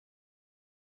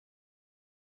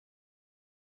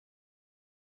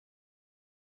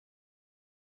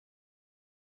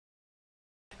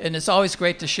And it's always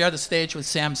great to share the stage with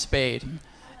Sam Spade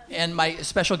and my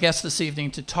special guest this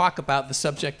evening to talk about the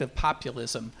subject of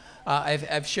populism.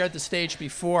 I've shared the stage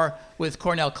before with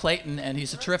Cornell Clayton, and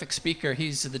he's a terrific speaker.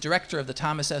 He's the director of the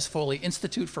Thomas S. Foley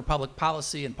Institute for Public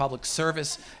Policy and Public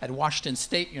Service at Washington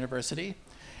State University.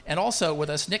 And also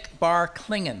with us, Nick Barr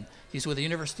Clingan. He's with the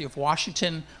University of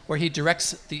Washington, where he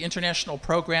directs the international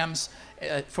programs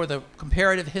for the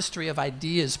Comparative History of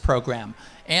Ideas program.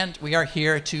 And we are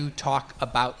here to talk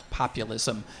about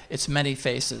populism, its many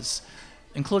faces,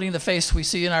 including the face we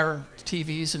see in our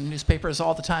TVs and newspapers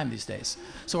all the time these days.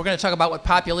 So we're going to talk about what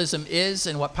populism is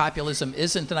and what populism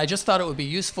isn't. And I just thought it would be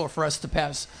useful for us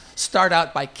to start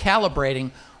out by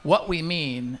calibrating what we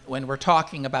mean when we're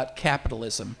talking about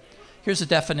capitalism. Here's a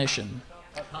definition.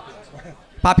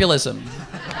 Populism.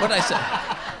 What did I say?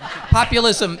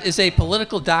 Populism is a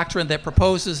political doctrine that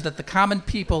proposes that the common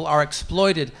people are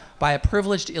exploited by a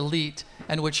privileged elite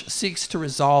and which seeks to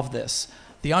resolve this.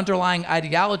 The underlying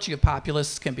ideology of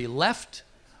populists can be left,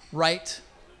 right,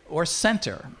 or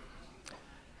center.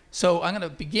 So I'm going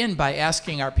to begin by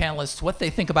asking our panelists what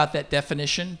they think about that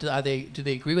definition. Do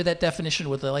they agree with that definition?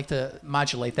 Would they like to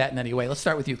modulate that in any way? Let's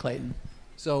start with you, Clayton.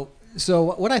 So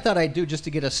what I thought I'd do just to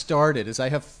get us started is I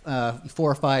have 4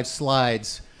 or 5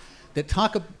 slides that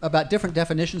talk about different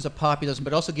definitions of populism,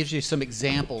 but also gives you some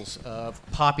examples of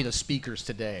populist speakers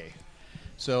today.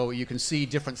 So you can see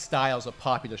different styles of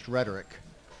populist rhetoric.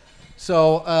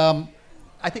 So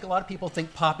I think a lot of people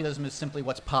think populism is simply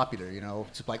what's popular, you know,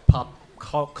 it's like pop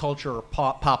culture or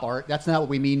pop art. That's not what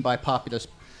we mean by populist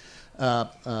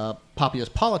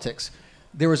politics.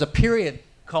 There was a period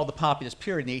called the populist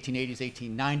period in the 1880s,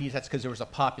 1890s. That's because there was a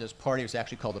populist party. It was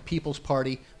actually called the People's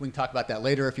Party. We can talk about that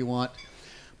later if you want.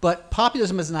 But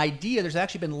populism as an idea, there's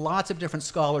actually been lots of different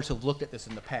scholars who've looked at this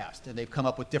in the past, and they've come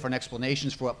up with different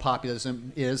explanations for what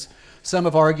populism is. Some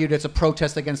have argued it's a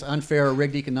protest against unfair or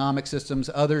rigged economic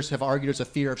systems. Others have argued it's a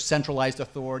fear of centralized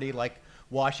authority like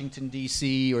Washington,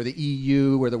 D.C., or the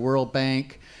EU, or the World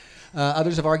Bank.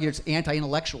 Others have argued it's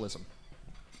anti-intellectualism.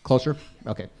 Closer?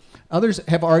 Okay. Others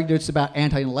have argued it's about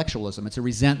anti-intellectualism. It's a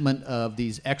resentment of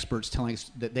these experts telling us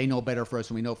that they know better for us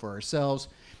than we know for ourselves.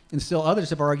 And still others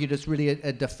have argued it's really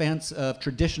a defense of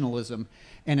traditionalism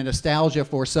and a nostalgia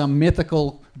for some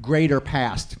mythical greater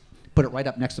past. Put it right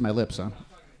up next to my lips, huh?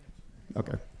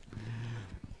 Okay.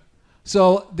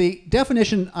 So the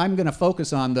definition I'm going to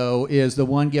focus on, though, is the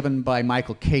one given by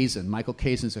Michael Kazin. Michael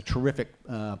Kazin is a terrific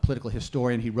political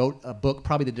historian. He wrote a book,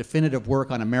 probably the definitive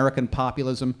work on American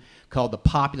populism, called The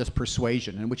Populist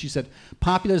Persuasion, in which he said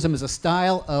populism is a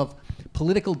style of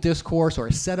political discourse or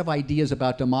a set of ideas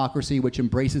about democracy which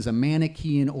embraces a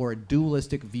Manichaean or a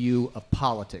dualistic view of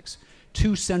politics.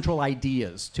 2 central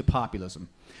ideas to populism.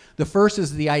 The first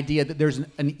is the idea that there's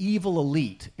an evil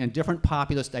elite, and different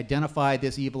populists identify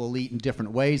this evil elite in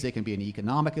different ways. They can be an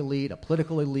economic elite, a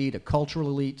political elite, a cultural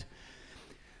elite.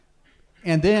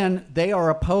 And then they are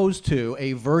opposed to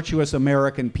a virtuous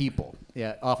American people,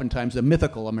 oftentimes a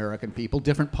mythical American people.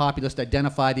 Different populists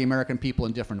identify the American people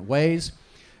in different ways.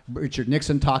 Richard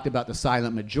Nixon talked about the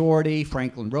silent majority.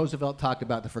 Franklin Roosevelt talked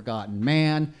about the forgotten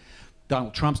man.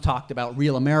 Donald Trump's talked about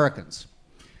real Americans.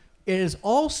 It is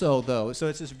also, though, so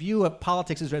it's this view of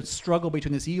politics as a struggle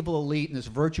between this evil elite and this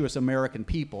virtuous American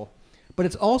people, but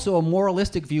it's also a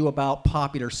moralistic view about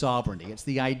popular sovereignty. It's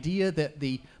the idea that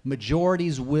the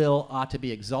majority's will ought to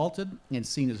be exalted and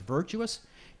seen as virtuous,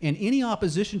 and any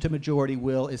opposition to majority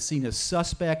will is seen as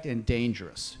suspect and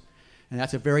dangerous. And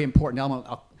that's a very important element.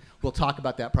 We'll talk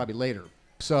about that probably later.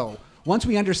 So once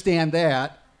we understand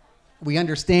that, we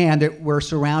understand that we're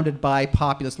surrounded by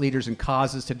populist leaders and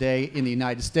causes today in the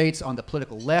United States on the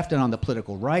political left and on the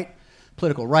political right.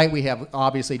 Political right, we have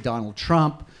obviously Donald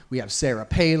Trump, we have Sarah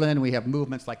Palin, we have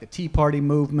movements like the Tea Party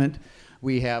movement,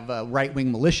 we have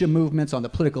right-wing militia movements. On the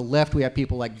political left, we have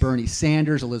people like Bernie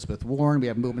Sanders, Elizabeth Warren, we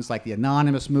have movements like the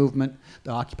Anonymous movement,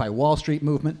 the Occupy Wall Street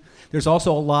movement. There's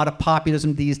also a lot of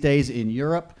populism these days in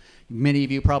Europe. Many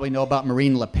of you probably know about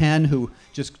Marine Le Pen, who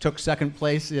just took second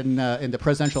place in the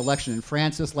presidential election in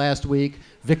France this last week.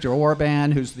 Viktor Orban,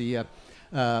 who's the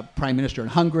prime minister in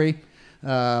Hungary.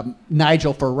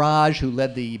 Nigel Farage, who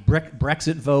led the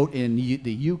Brexit vote in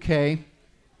the UK.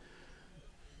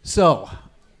 So,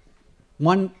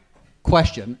 one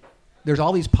question. There's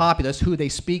all these populists, who they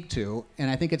speak to,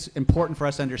 and I think it's important for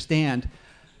us to understand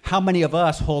how many of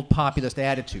us hold populist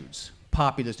attitudes,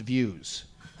 populist views.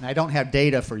 And I don't have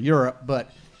data for Europe, but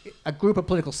a group of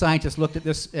political scientists looked at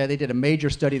this. They did a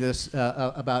major study of this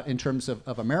about in terms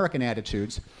of American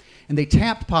attitudes. And they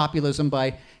tapped populism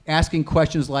by asking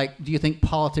questions like, do you think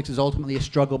politics is ultimately a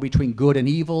struggle between good and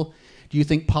evil? Do you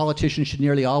think politicians should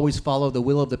nearly always follow the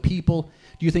will of the people?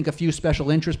 Do you think a few special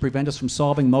interests prevent us from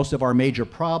solving most of our major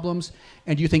problems?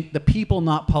 And do you think the people,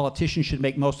 not politicians, should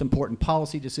make most important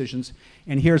policy decisions?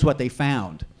 And here's what they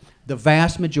found. The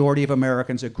vast majority of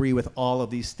Americans agree with all of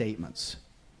these statements.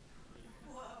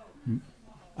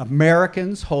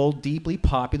 Americans hold deeply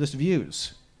populist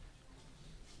views.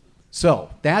 So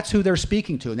that's who they're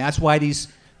speaking to, and that's why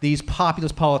these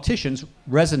populist politicians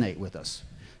resonate with us.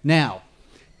 Now,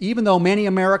 even though many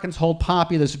Americans hold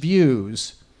populist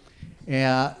views,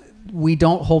 we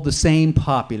don't hold the same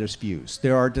populist views.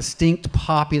 There are distinct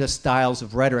populist styles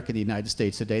of rhetoric in the United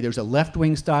States today. There's a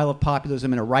left-wing style of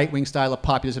populism and a right-wing style of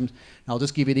populism. And I'll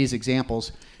just give you these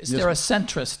examples. Is there a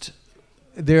centrist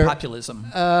populism?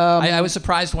 I was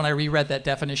surprised when I reread that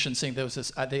definition, seeing there was a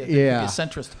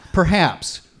centrist.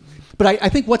 Perhaps. But I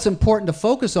think what's important to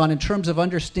focus on in terms of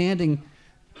understanding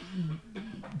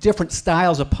different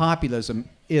styles of populism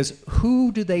is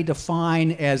who do they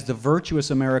define as the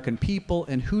virtuous American people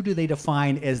and who do they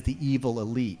define as the evil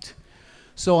elite.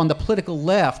 So on the political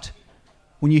left,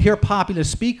 when you hear populist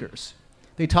speakers,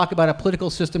 they talk about a political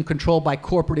system controlled by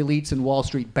corporate elites and Wall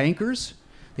Street bankers.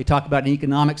 They talk about an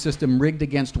economic system rigged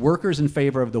against workers in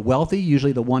favor of the wealthy,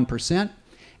 usually the 1%.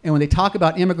 And when they talk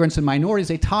about immigrants and minorities,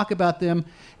 they talk about them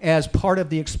as part of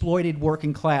the exploited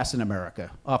working class in America,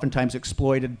 oftentimes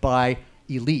exploited by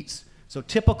elites. So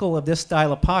typical of this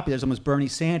style of populism was Bernie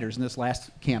Sanders in this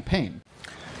last campaign.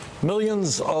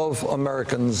 Millions of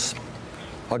Americans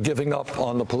are giving up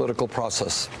on the political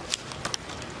process.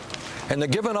 And they're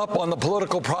giving up on the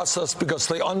political process because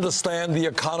they understand the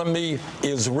economy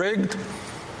is rigged.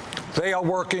 They are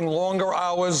working longer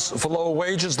hours for lower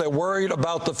wages. They're worried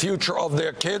about the future of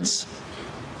their kids.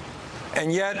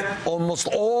 And yet, almost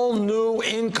all new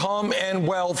income and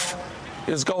wealth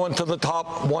is going to the top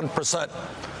 1%.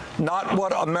 Not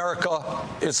what America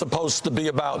is supposed to be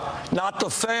about. Not the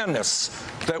fairness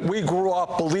that we grew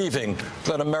up believing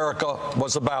that America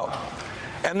was about.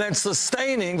 And then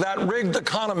sustaining that rigged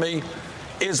economy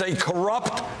is a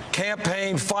corrupt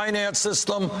campaign finance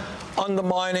system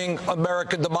undermining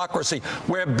American democracy,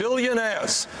 where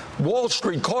billionaires, Wall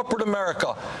Street, corporate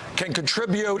America, can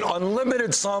contribute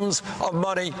unlimited sums of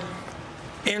money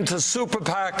into super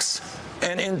PACs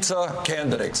and into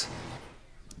candidates.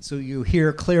 So you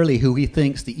hear clearly who he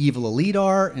thinks the evil elite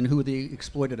are and who the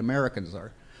exploited Americans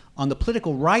are. On the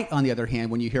political right, on the other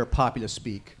hand, when you hear populists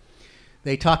speak,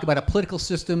 they talk about a political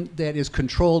system that is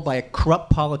controlled by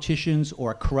corrupt politicians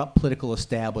or a corrupt political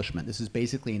establishment. This is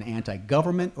basically an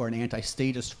anti-government or an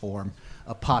anti-statist form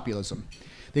of populism.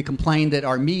 They complain that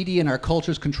our media and our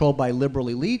culture is controlled by liberal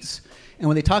elites. And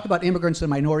when they talk about immigrants and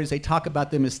minorities, they talk about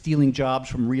them as stealing jobs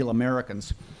from real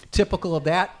Americans. Typical of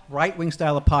that right-wing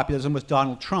style of populism was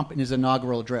Donald Trump in his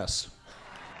inaugural address.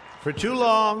 For too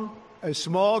long, a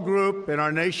small group in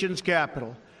our nation's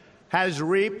capital has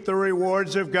reaped the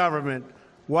rewards of government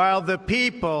while the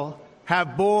people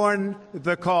have borne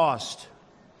the cost.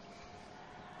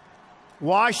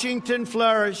 Washington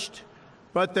flourished,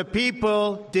 but the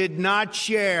people did not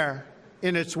share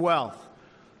in its wealth.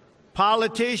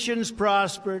 Politicians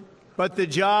prospered, but the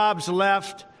jobs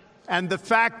left and the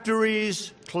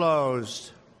factories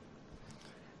closed.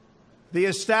 The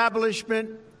establishment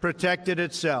protected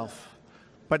itself,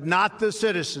 but not the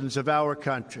citizens of our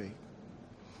country.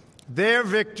 Their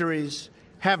victories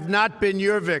have not been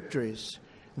your victories.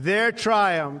 Their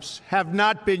triumphs have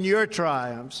not been your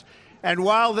triumphs. And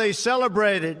while they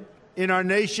celebrated in our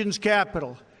nation's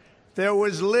capital, there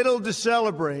was little to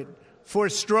celebrate for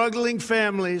struggling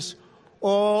families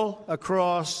all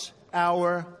across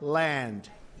our land.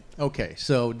 Okay,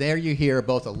 so there you hear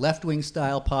both a left-wing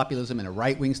style populism and a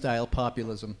right-wing style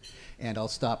populism, and I'll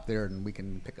stop there and we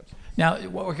can pick up. Now,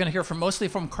 what we're going to hear from mostly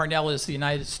from Cornell is the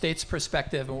United States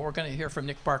perspective, and what we're going to hear from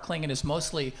Nick Barr Clingan is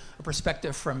mostly a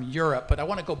perspective from Europe. But I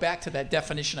want to go back to that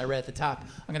definition I read at the top.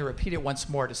 I'm going to repeat it once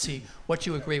more to see what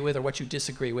you agree with or what you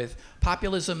disagree with.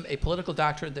 Populism, a political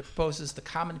doctrine that proposes the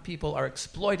common people are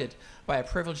exploited by a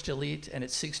privileged elite, and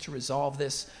it seeks to resolve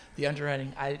this. The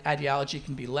underlying ideology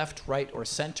can be left, right, or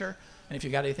center. And if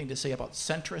you've got anything to say about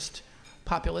centrist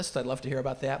populists, I'd love to hear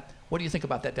about that. What do you think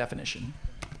about that definition?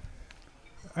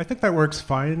 I think that works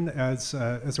fine as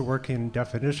a working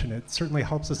definition. It certainly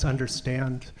helps us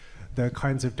understand the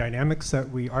kinds of dynamics that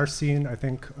we are seeing, I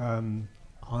think,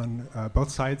 on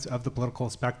both sides of the political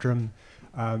spectrum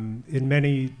in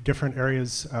many different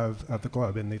areas of the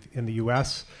globe, in the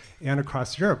US and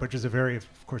across Europe, which is a very, of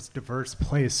course, diverse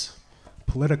place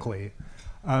politically.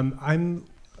 I'm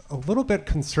a little bit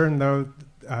concerned, though,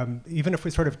 even if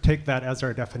we sort of take that as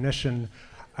our definition,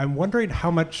 I'm wondering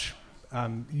how much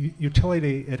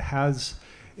utility it has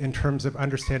in terms of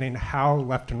understanding how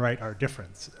left and right are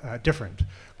different.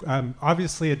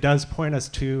 Obviously, it does point us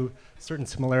to certain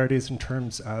similarities in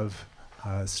terms of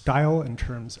style, in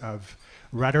terms of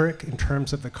rhetoric, in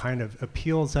terms of the kind of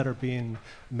appeals that are being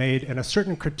made, and a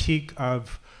certain critique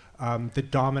of the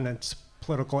dominant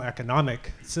political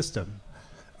economic system.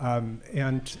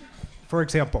 And for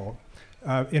example,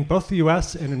 in both the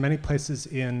US and in many places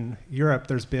in Europe,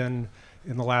 there's been,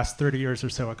 in the last 30 years or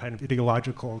so, a kind of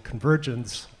ideological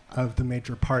convergence of the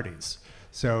major parties.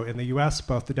 So in the US,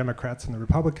 both the Democrats and the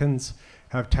Republicans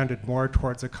have tended more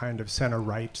towards a kind of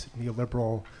center-right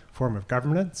neoliberal form of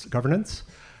governance.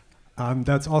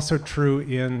 That's also true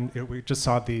we just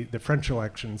saw the French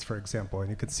elections, for example, and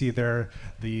you can see there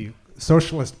the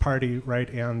Socialist Party, right,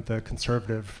 and the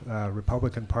conservative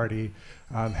Republican Party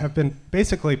have been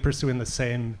basically pursuing the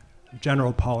same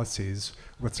general policies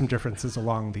with some differences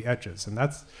along the edges. And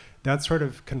that sort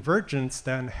of convergence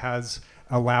then has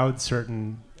allowed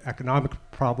certain economic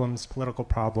problems, political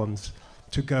problems,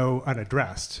 to go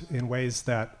unaddressed in ways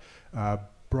that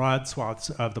broad swaths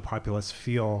of the populace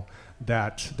feel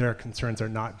that their concerns are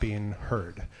not being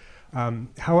heard.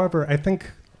 However, I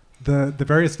think the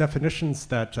various definitions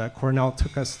that Cornell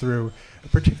took us through,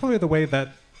 particularly the way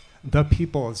that the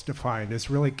people is defined, is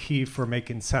really key for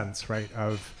making sense, right,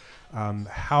 of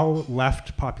how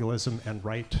left populism and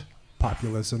right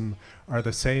populism are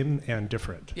the same and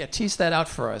different. Yeah, tease that out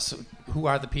for us. Who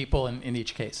are the people in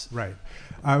each case? Right.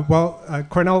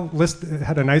 Cornell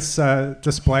had a nice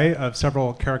display of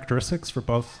several characteristics for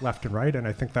both left and right, and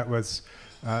I think that was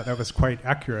quite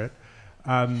accurate.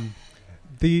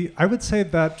 I would say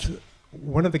that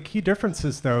one of the key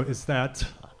differences, though, is that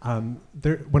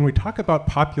when we talk about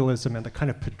populism and the kind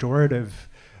of pejorative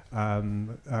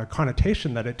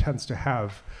connotation that it tends to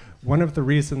have, one of the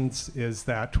reasons is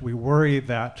that we worry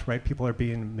that people are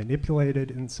being manipulated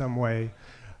in some way.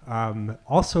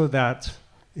 Also that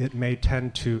it may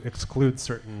tend to exclude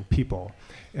certain people.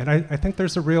 And I think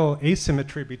there's a real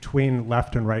asymmetry between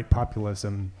left and right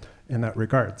populism in that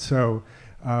regard. So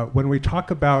when we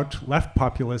talk about left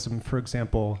populism, for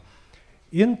example,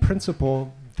 in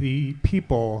principle, the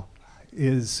people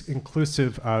is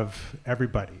inclusive of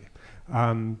everybody.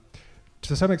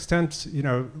 To some extent,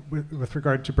 with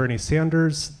regard to Bernie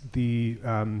Sanders, the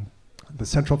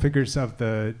central figures of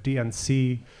the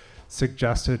DNC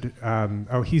suggested,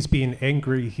 he's being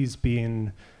angry, he's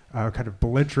being kind of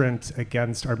belligerent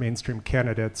against our mainstream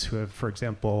candidates who have, for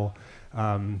example,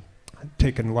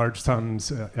 taken large sums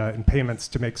in payments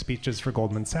to make speeches for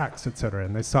Goldman Sachs, et cetera.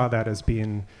 And they saw that as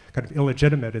being kind of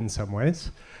illegitimate in some ways.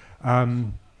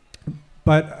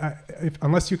 But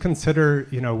unless you consider,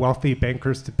 wealthy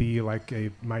bankers to be like a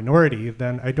minority,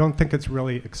 then I don't think it's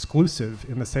really exclusive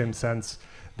in the same sense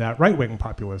that right-wing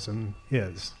populism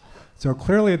is. So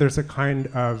clearly there's a kind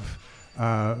of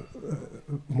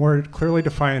more clearly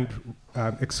defined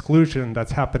exclusion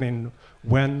that's happening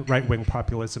when right-wing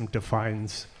populism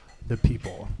defines the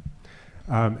people.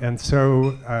 And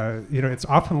so, it's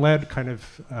often led kind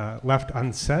of left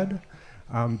unsaid.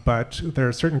 But there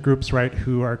are certain groups, right,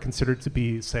 who are considered to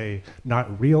be, say,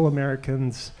 not real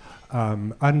Americans,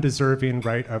 undeserving,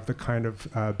 right, of the kind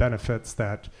of benefits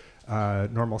that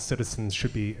normal citizens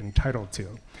should be entitled to.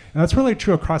 And that's really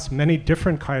true across many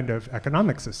different kind of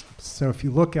economic systems. So if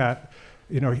you look at,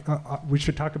 we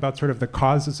should talk about sort of the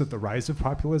causes of the rise of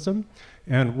populism.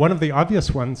 And one of the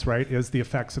obvious ones, right, is the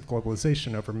effects of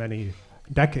globalization over many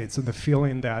decades, and the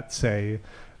feeling that, say,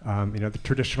 the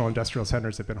traditional industrial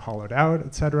centers have been hollowed out,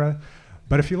 et cetera.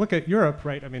 But if you look at Europe,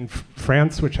 right,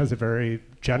 France, which has a very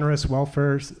generous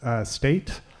welfare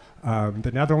state,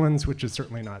 the Netherlands, which is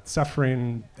certainly not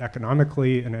suffering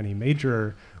economically in any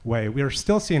major way, we are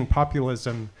still seeing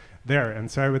populism there. And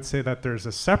so I would say that there's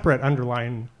a separate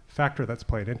underlying factor that's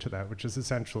played into that, which is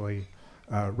essentially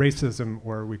racism,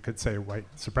 or we could say white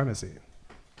supremacy.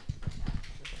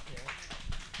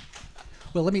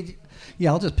 Well,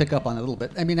 I'll just pick up on it a little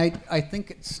bit. I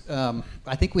think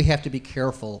I think we have to be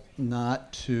careful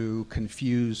not to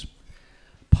confuse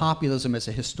populism as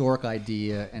a historic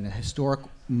idea and a historic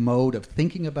mode of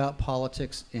thinking about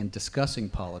politics and discussing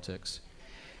politics,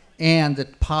 and the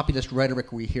populist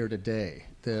rhetoric we hear today.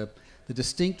 The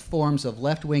distinct forms of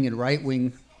left-wing and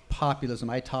right-wing populism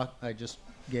I just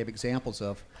gave examples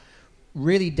of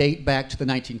really date back to the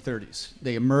 1930s.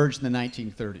 They emerged in the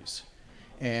 1930s.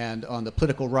 And on the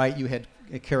political right, you had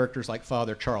characters like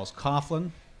Father Charles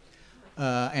Coughlin.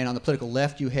 And on the political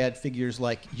left, you had figures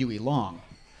like Huey Long.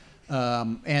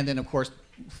 And then, of course,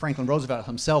 Franklin Roosevelt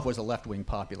himself was a left-wing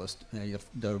populist.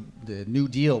 The New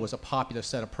Deal was a populist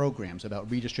set of programs about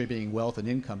redistributing wealth and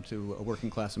income to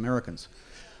working-class Americans.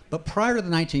 But prior to the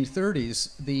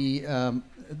 1930s,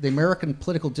 the American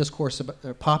political discourse,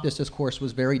 populist discourse,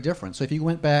 was very different. So if you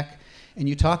went back and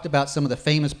you talked about some of the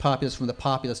famous populists from the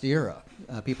populist era,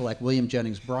 people like William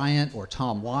Jennings Bryan or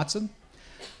Tom Watson,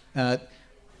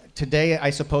 today, I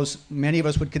suppose many of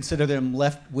us would consider them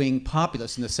left-wing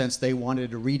populists in the sense they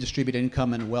wanted to redistribute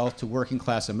income and wealth to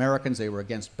working-class Americans. They were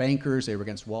against bankers. They were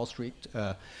against Wall Street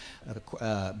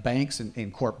banks and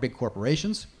big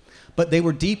corporations. But they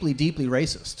were deeply, deeply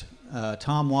racist.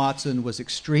 Tom Watson was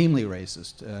extremely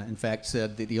racist. In fact,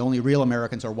 said that the only real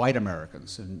Americans are white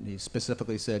Americans. And he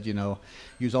specifically said, you know,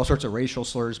 use all sorts of racial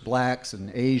slurs. Blacks and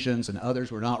Asians and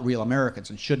others were not real Americans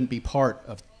and shouldn't be part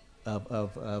of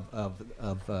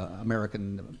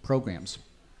American programs.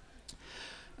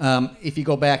 If you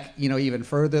go back, you know, even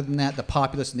further than that, the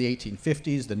populists in the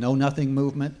 1850s, the Know Nothing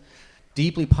movement,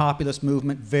 deeply populist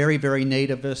movement, very, very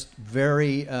nativist,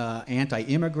 very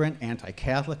anti-immigrant,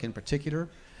 anti-Catholic in particular.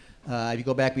 If you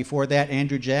go back before that,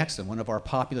 Andrew Jackson, one of our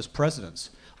populist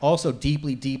presidents, also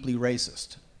deeply, deeply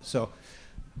racist. So,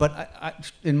 but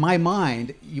in my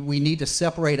mind, we need to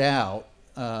separate out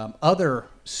other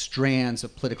strands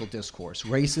of political discourse,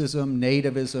 racism,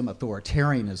 nativism,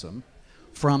 authoritarianism,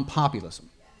 from populism.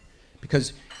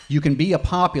 Because you can be a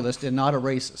populist and not a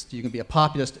racist. You can be a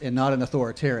populist and not an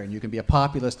authoritarian. You can be a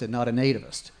populist and not a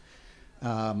nativist.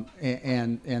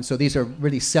 And so these are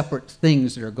really separate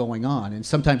things that are going on. And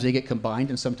sometimes they get combined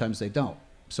and sometimes they don't.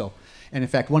 So, and in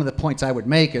fact, one of the points I would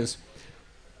make is,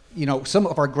 you know, some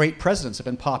of our great presidents have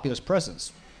been populist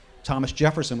presidents. Thomas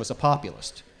Jefferson was a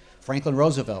populist. Franklin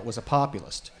Roosevelt was a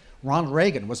populist. Ronald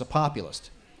Reagan was a populist.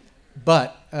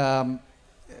 But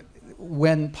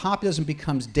when populism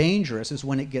becomes dangerous is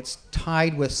when it gets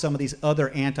tied with some of these other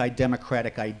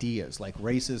anti-democratic ideas like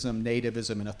racism,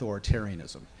 nativism, and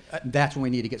authoritarianism. That's when we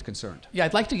need to get concerned. Yeah,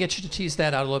 I'd like to get you to tease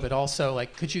that out a little bit also.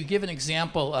 Like, could you give an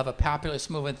example of a populist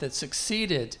movement that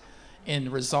succeeded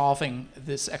in resolving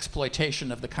this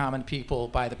exploitation of the common people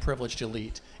by the privileged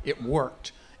elite? It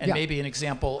worked. And yeah. Maybe an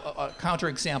example, a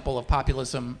counterexample of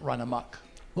populism run amok.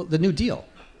 Well, the New Deal.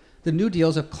 The New Deal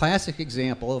is a classic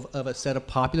example of a set of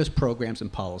populist programs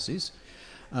and policies.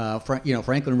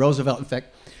 Franklin Roosevelt, in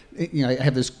fact, you know, I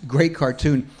have this great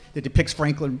cartoon that depicts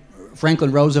Franklin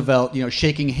Roosevelt, you know,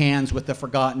 shaking hands with the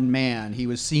forgotten man. He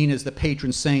was seen as the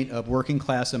patron saint of working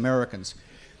class Americans.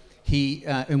 He,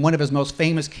 in one of his most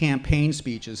famous campaign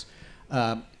speeches,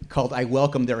 called "I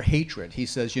Welcome Their Hatred," he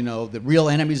says, you know, the real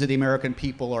enemies of the American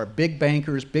people are big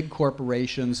bankers, big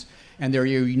corporations, and they're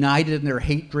united in their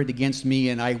hatred against me,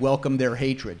 and I welcome their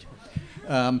hatred.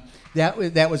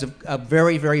 That was a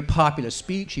very, very populist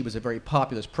speech. He was a very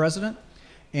populist president,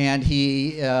 and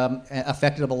he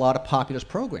affected a lot of populist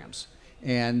programs.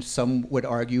 And some would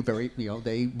argue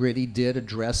they really did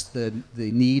address the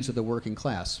needs of the working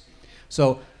class.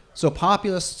 So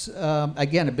populists,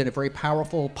 again, have been a very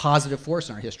powerful, positive force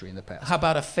in our history in the past. How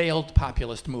about a failed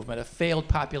populist movement, a failed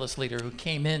populist leader who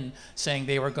came in saying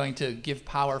they were going to give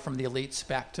power from the elites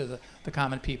back to the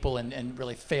common people and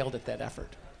really failed at that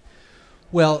effort?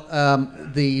 Well,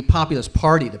 the Populist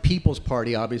Party, the People's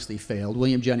Party, obviously failed.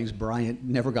 William Jennings Bryan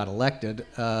never got elected.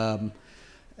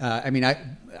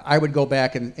 I would go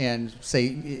back and say,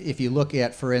 if you look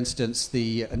at, for instance,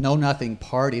 the Know Nothing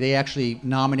Party, they actually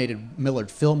nominated Millard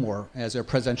Fillmore as their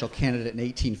presidential candidate in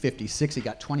 1856. He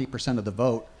got 20% of the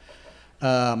vote.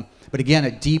 But again,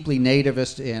 a deeply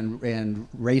nativist and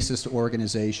racist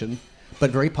organization, but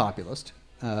very populist.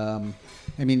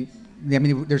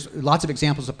 There's lots of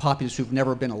examples of populists who've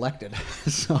never been elected.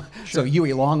 So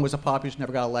Huey Long was a populist,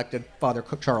 never got elected. Father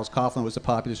Charles Coughlin was a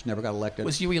populist, never got elected.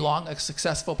 Was Huey Long a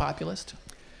successful populist?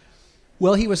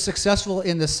 Well, he was successful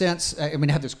in the sense, I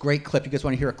have this great clip. You guys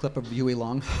want to hear a clip of Huey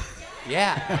Long?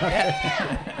 Yeah.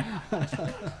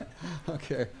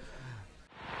 Okay.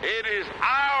 It is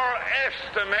our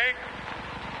estimate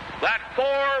that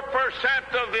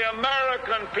 4% of the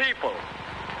American people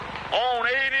own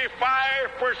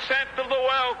 85% of the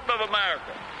wealth of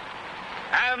America,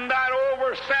 and that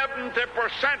over 70%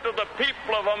 of the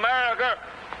people of America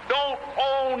don't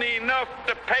own enough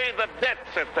to pay the debts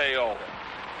that they owe.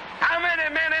 How many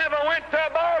men ever went to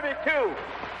a barbecue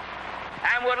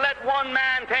and would let one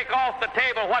man take off the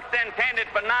table what's intended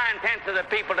for 9/10 of the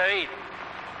people to eat?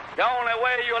 The only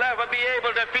way you'll ever be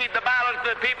able to feed the balance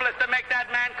of the people is to make that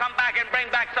man come back and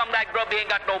bring back some of that grub he ain't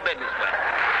got no business with.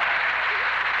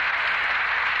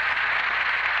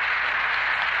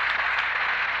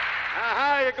 Now,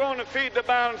 how are you going to feed the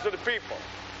balance of the people?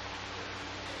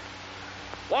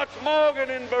 What's Morgan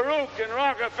and Baruch and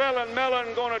Rockefeller and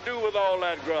Mellon going to do with all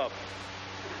that grub?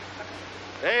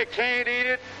 They can't eat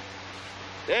it.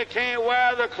 They can't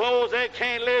wear the clothes. They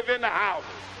can't live in the houses.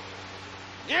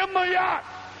 Give them a yacht.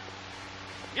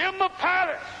 Give them a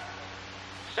palace.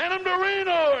 Send them to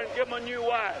Reno and give them a new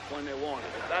wife when they want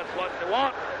it. If that's what they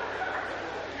want.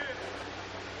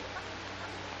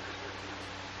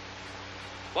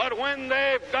 But when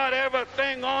they've got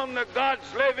everything on the God's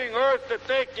living earth that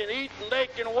they can eat and they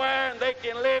can wear and they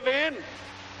can live in,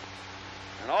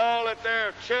 and all that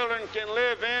their children can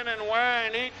live in and wear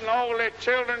and eat and all their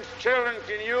children's children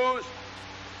can use,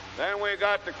 then we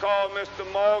got to call Mr.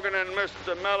 Morgan and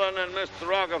Mr. Mellon and Mr.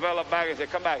 Rockefeller back and say,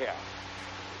 come back here.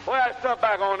 Put that stuff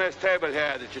back on this table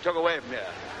here that you took away from here,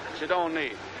 that you don't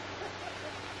need.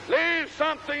 Leave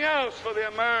something else for the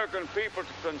American people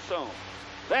to consume.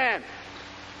 Then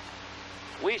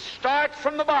we start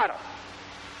from the bottom,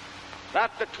 that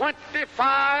the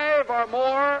 25 or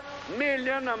more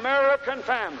million American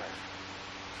families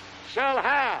shall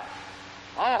have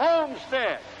a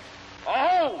homestead, a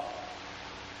home,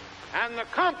 and the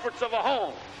comforts of a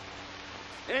home,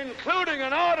 including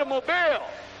an automobile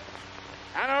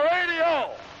and a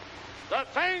radio, the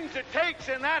things it takes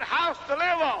in that house to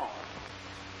live on.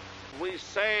 We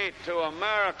say to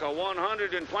America,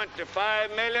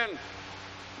 125 million,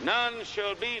 none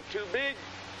shall be too big,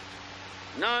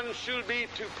 none shall be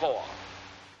too poor.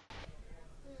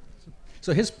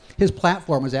 So his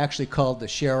platform was actually called the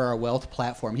Share Our Wealth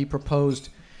platform. He proposed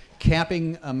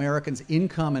capping Americans'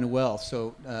 income and wealth.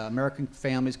 So American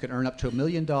families could earn up to $1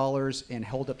 million and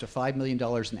hold up to $5 million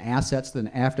in assets. Then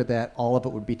after that, all of it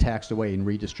would be taxed away and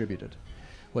redistributed,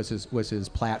 was his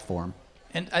platform.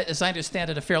 And as I understand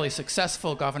it, a fairly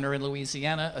successful governor in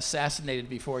Louisiana, assassinated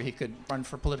before he could run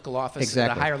for political office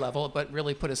at a higher level, but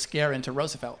really put a scare into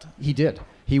Roosevelt. He did.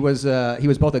 He was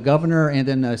both a governor and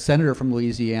then a senator from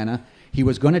Louisiana. He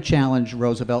was going to challenge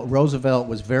Roosevelt. Roosevelt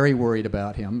was very worried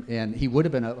about him, and he would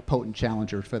have been a potent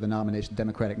challenger for the nomination,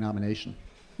 Democratic nomination.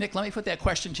 Nick, let me put that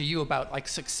question to you about like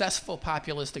successful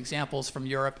populist examples from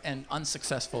Europe and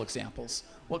unsuccessful examples.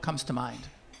 What comes to mind?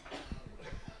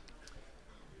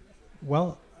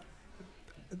 Well,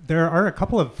 there are a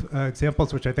couple of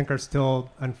examples which I think are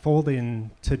still unfolding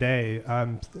today.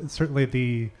 Certainly,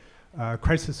 the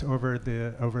crisis over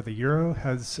the euro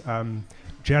has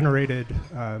generated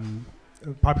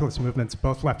populist movements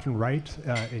both left and right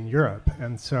in Europe,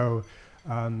 and so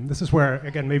this is where,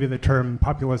 again, maybe the term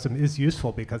populism is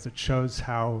useful because it shows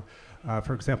how,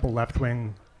 for example,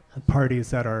 left-wing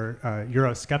parties that are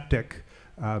Eurosceptic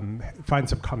find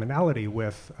some commonality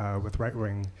with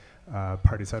right-wing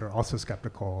parties that are also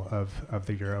skeptical of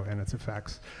the euro and its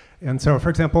effects. And so, for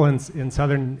example, in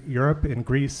Southern Europe, in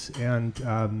Greece and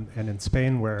in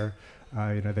Spain, where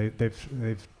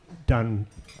they've done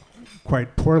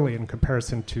quite poorly in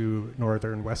comparison to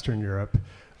Northern and Western Europe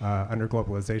under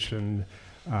globalization,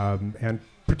 and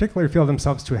particularly feel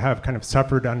themselves to have kind of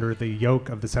suffered under the yoke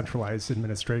of the centralized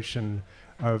administration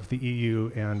of the EU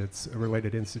and its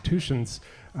related institutions.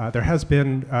 There has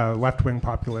been left-wing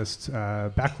populist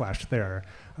backlash there.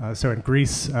 So in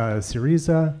Greece,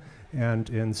 Syriza, and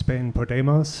in Spain,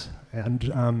 Podemos, and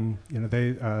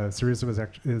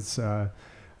Syriza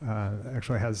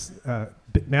actually has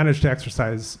managed to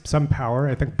exercise some power.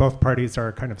 I think both parties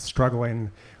are kind of struggling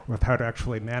with how to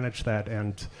actually manage that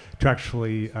and to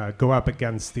actually go up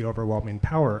against the overwhelming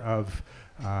power of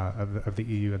the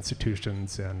EU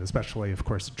institutions, and especially, of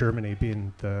course, Germany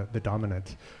being the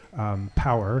dominant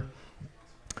power.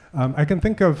 I can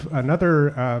think of another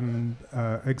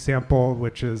example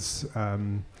which is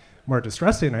more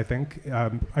distressing, I think.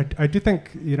 I do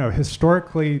think,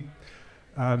 historically,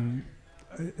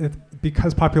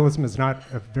 because populism is not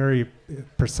a very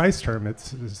precise term,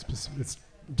 it's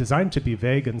designed to be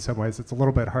vague in some ways. It's a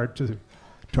little bit hard to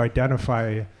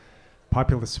identify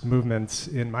populist movements,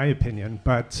 in my opinion.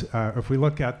 But if we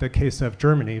look at the case of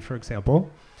Germany, for example,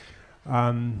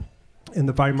 in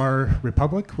the Weimar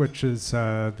Republic, which is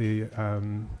the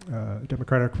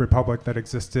democratic republic that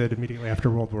existed immediately after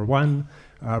World War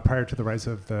I, prior to the rise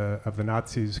of the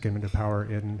Nazis who came into power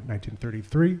in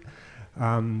 1933,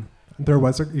 there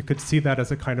was you could see that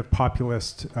as a kind of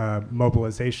populist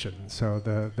mobilization. So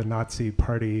the Nazi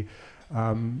party,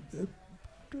 trying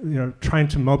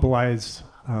to mobilize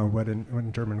what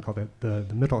in German called it the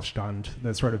Mittelstand,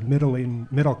 the sort of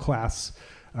middle class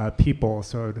people.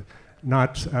 So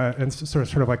not and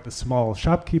sort of like the small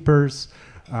shopkeepers,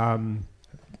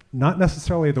 not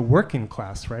necessarily the working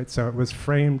class, right? So it was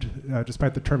framed,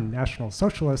 despite the term National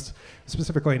Socialist,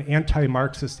 specifically an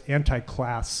anti-Marxist,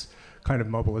 anti-class kind of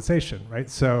mobilization, right?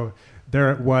 So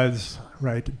there it was,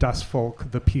 right, das Volk,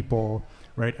 the people,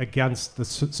 right, against the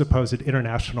supposed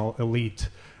international elite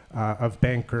of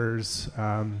bankers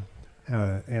and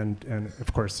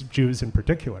of course, Jews in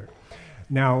particular.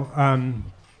 Now,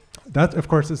 that, of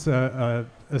course, is a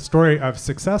story of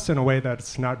success in a way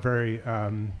that's not very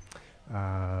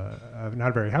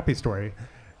happy story.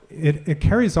 It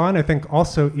carries on, I think,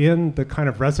 also in the kind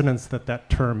of resonance that that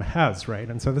term has, right?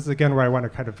 And so this is, again, where I want to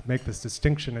kind of make this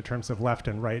distinction in terms of left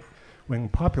and right-wing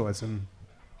populism.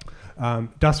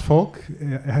 Das Volk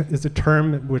is a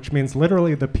term which means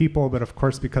literally the people, but of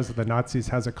course, because of the Nazis,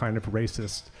 has a kind of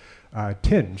racist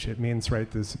tinge. It means, right,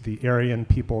 the Aryan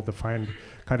people defined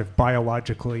kind of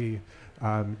biologically,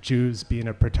 Jews being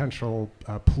a potential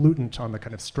pollutant on the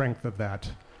kind of strength of that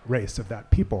race, of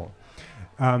that people.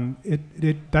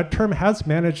 That term has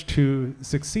managed to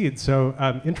succeed.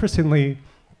 So interestingly,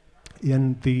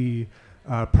 in the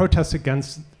protests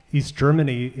against East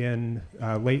Germany in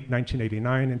late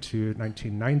 1989 into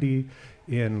 1990,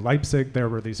 in Leipzig, there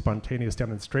were these spontaneous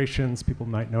demonstrations. People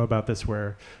might know about this,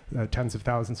 where tens of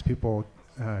thousands of people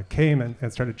came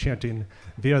and started chanting,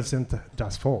 "Wir sind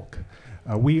das Volk,"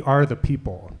 we are the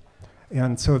people.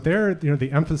 And so there,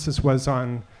 the emphasis was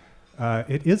on,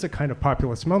 it is a kind of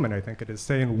populist moment, I think. It is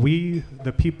saying we,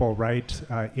 the people, right,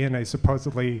 in a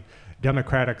supposedly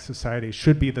democratic society,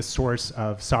 should be the source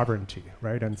of sovereignty,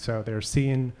 right? And so they're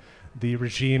seeing the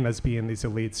regime as being these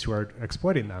elites who are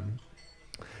exploiting them.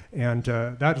 And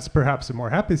that is perhaps a more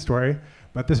happy story,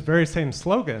 but this very same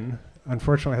slogan,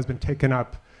 unfortunately, has been taken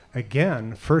up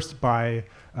again, first by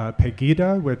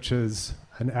Pegida, which is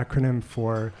an acronym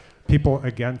for people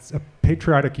against,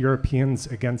 patriotic Europeans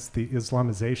against the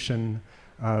Islamization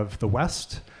of the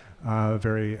West,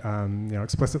 very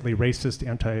explicitly racist,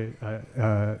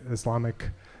 anti-Islamic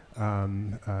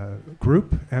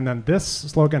group. And then this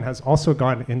slogan has also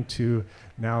gone into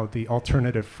now the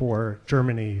Alternative for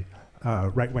Germany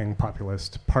right-wing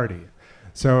populist party.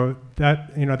 So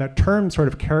that, that term sort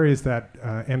of carries that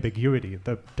ambiguity,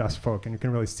 the Das Volk, and you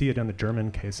can really see it in the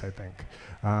German case, I think.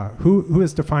 Who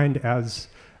is defined as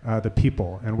the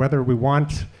people, and whether we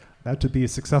want that to be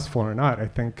successful or not, I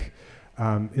think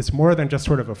it's more than just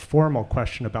sort of a formal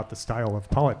question about the style of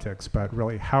politics, but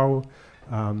really how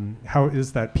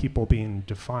is that people being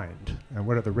defined, and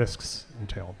what are the risks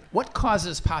entailed? What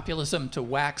causes populism to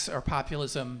wax or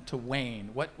populism to wane?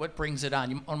 What brings it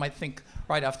on? One might think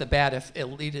right off the bat, if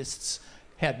elitists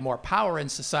had more power in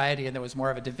society and there was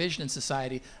more of a division in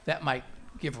society, that might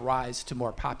give rise to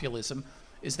more populism.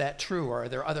 Is that true, or are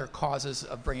there other causes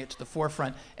of bringing it to the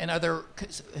forefront? And are there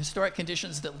historic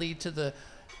conditions that lead to the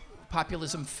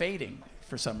populism fading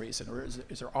for some reason, or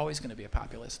is there always going to be a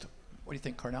populist? What do you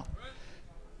think, Cornell?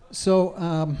 So,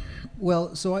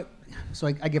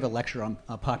 I give a lecture on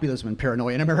populism and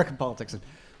paranoia in American politics. And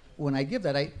when I give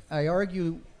that, I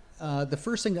argue the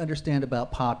first thing to understand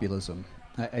about populism,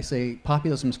 I say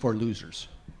populism is for losers.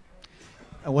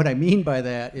 And what I mean by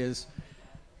that is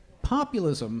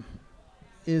populism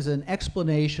is an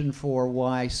explanation for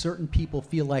why certain people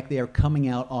feel like they are coming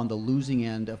out on the losing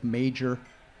end of major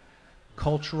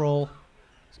cultural,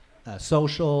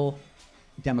 social,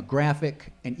 demographic,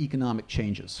 and economic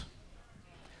changes.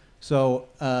 So,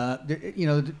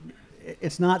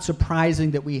 it's not surprising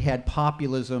that we had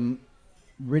populism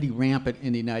really rampant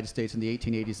in the United States in the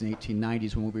 1880s and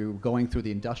 1890s when we were going through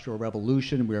the Industrial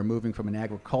Revolution. We were moving from an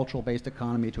agricultural-based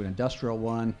economy to an industrial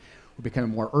one. We're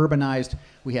becoming more urbanized.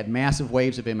 We had massive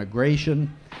waves of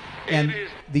immigration. And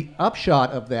the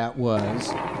upshot of that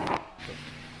was...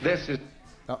 This is...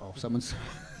 Uh-oh, someone's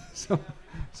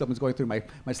going through my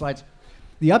slides.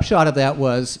 The upshot of that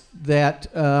was that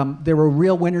there were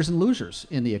real winners and losers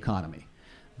in the economy.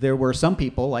 There were some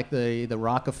people, like the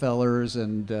Rockefellers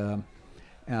and the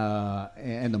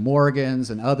Morgans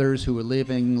and others, who were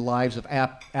living lives of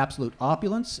absolute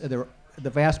opulence. The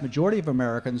vast majority of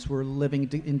Americans were living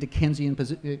in Dickensian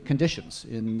conditions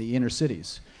in the inner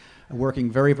cities, working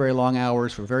very, very long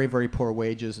hours for very, very poor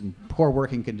wages and poor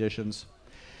working conditions.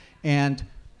 And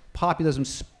populism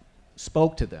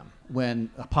spoke to them. When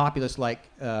a populist like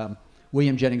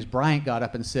William Jennings Bryan got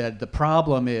up and said, the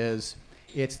problem is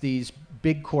it's these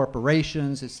big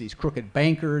corporations, it's these crooked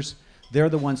bankers, they're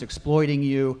the ones exploiting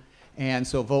you, and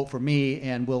so vote for me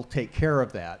and we'll take care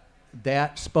of that.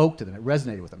 That spoke to them, it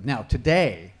resonated with them. Now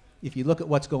today, if you look at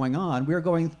what's going on, we're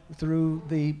going through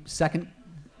the second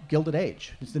Gilded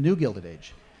Age. It's the new Gilded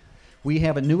Age. We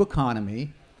have a new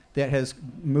economy that has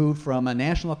moved from a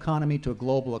national economy to a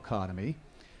global economy.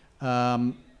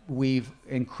 We've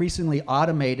increasingly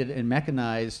automated and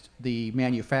mechanized the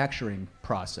manufacturing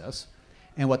process.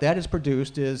 And what that has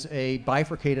produced is a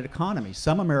bifurcated economy.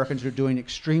 Some Americans are doing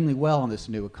extremely well in this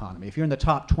new economy. If you're in the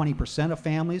top 20% of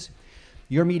families,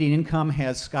 your median income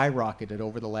has skyrocketed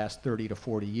over the last 30 to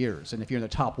 40 years. And if you're in the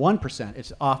top 1%,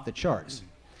 it's off the charts.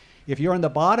 If you're in the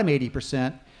bottom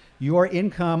 80%, your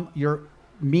income, your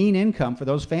mean income for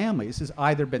those families has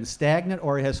either been stagnant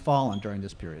or it has fallen during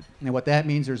this period. And what that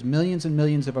means, there's millions and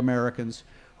millions of Americans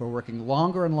who are working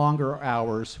longer and longer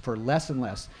hours for less and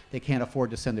less. They can't afford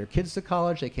to send their kids to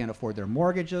college, they can't afford their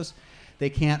mortgages,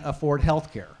 they can't afford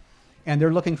health care. And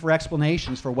they're looking for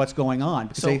explanations for what's going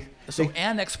on. So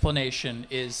an explanation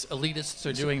is elitists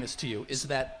are doing this to you. Is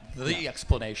that the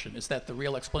explanation? Is that the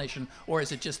real explanation? Or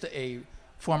is it just a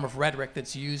form of rhetoric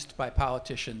that's used by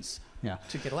politicians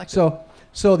to get elected?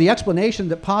 So the explanation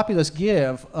that populists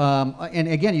give, and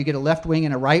again, you get a left-wing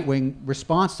and a right-wing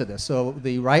response to this. So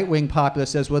the right-wing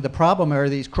populist says, well, the problem are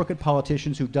these crooked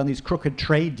politicians who've done these crooked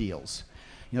trade deals.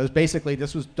 You know, basically,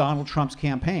 this was Donald Trump's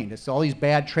campaign. It's all these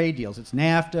bad trade deals. It's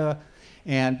NAFTA,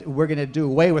 and we're going to do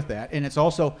away with that. And it's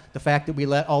also the fact that we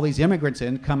let all these immigrants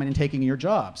in, come in and taking your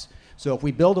jobs. So if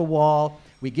we build a wall,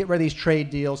 we get rid of these trade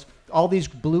deals, all these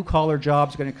blue-collar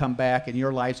jobs are going to come back, and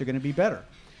your lives are going to be better.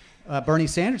 Bernie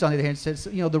Sanders, on the other hand, says,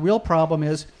 you know, the real problem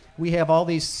is we have all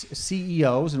these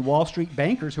CEOs and Wall Street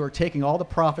bankers who are taking all the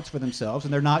profits for themselves,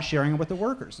 and they're not sharing them with the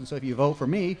workers. And so if you vote for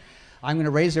me, I'm going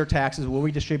to raise their taxes, we'll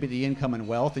redistribute the income and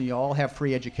wealth, and you all have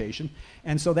free education.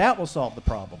 And so that will solve the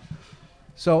problem.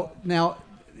 So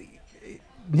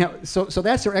so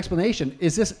that's their explanation.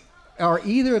 Are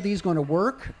either of these going to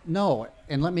work? No.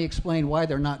 And let me explain why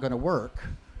they're not going to work.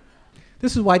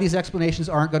 This is why these explanations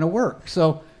aren't going to work.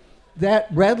 So that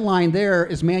red line there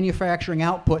is manufacturing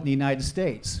output in the United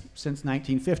States since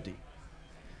 1950.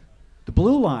 The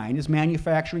blue line is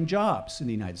manufacturing jobs in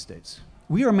the United States.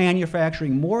 We are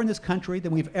manufacturing more in this country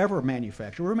than we've ever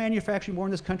manufactured. We're manufacturing more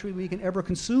in this country than we can ever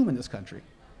consume in this country.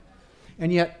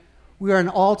 And yet, we are at an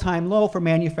all-time low for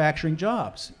manufacturing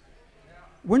jobs.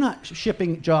 We're not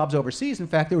shipping jobs overseas. In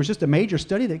fact, there was just a major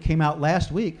study that came out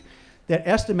last week that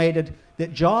estimated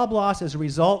that job loss as a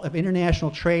result of international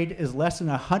trade is less than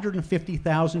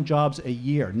 150,000 jobs a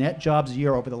year, net jobs a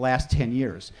year over the last 10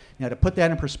 years. Now, to put that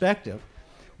in perspective,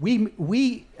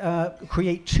 we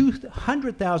create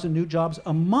 200,000 new jobs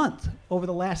a month over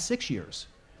the last 6 years.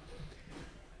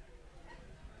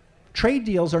 Trade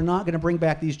deals are not going to bring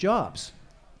back these jobs.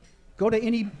 Go to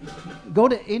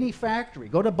any factory,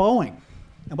 go to Boeing,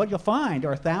 and what you'll find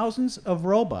are thousands of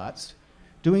robots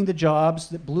doing the jobs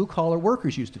that blue-collar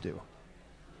workers used to do.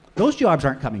 Those jobs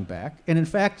aren't coming back, and in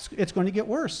fact, it's going to get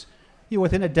worse. You know,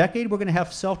 within a decade, we're going to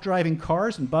have self-driving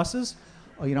cars and buses.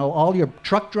 You know, all your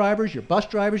truck drivers, your bus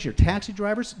drivers, your taxi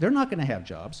drivers, they're not going to have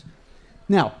jobs.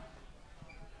 Now,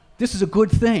 this is a good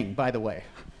thing, by the way.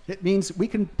 It means we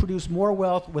can produce more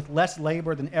wealth with less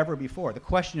labor than ever before. The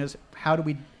question is, how do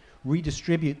we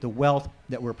redistribute the wealth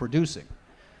that we're producing?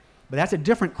 But that's a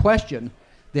different question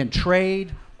than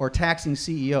trade or taxing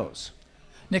CEOs.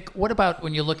 Nick, what about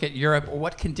when you look at Europe, or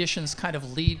what conditions kind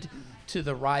of lead to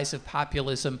the rise of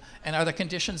populism, and are there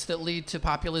conditions that lead to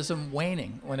populism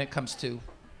waning when it comes to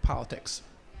politics?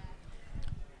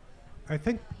 I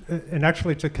think, and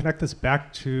actually to connect this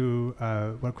back to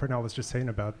what Cornell was just saying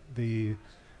about the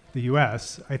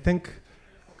U.S., I think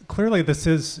clearly this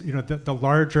is, you know, the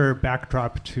larger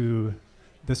backdrop to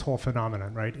this whole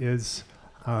phenomenon, right, is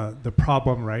the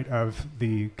problem, right, of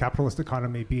the capitalist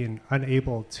economy being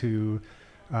unable to,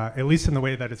 at least in the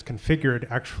way that it's configured,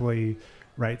 actually,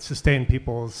 right, sustain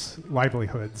people's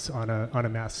livelihoods on a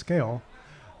mass scale.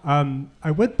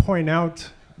 I would point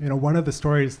out, you know, one of the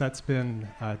stories that's been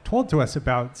told to us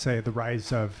about, say, the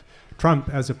rise of Trump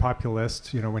as a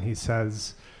populist, you know, when he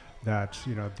says that,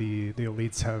 you know, the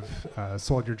elites have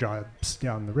sold your jobs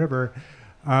down the river.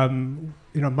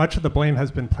 You know, much of the blame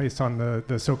has been placed on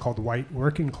the so-called white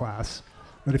working class.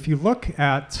 But if you look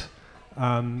at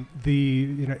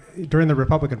you know, during the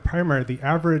Republican primary, the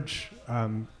average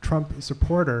Trump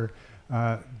supporter,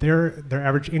 their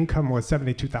average income was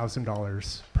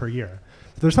 $72,000 per year.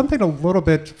 So there's something a little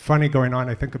bit funny going on,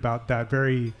 I think, about that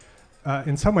very,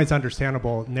 in some ways,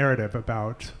 understandable narrative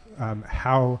about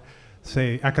how,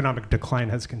 say, economic decline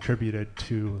has contributed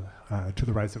to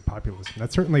the rise of populism.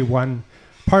 That's certainly one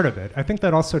part of it. I think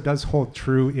that also does hold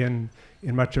true in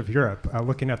much of Europe.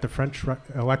 Looking at the French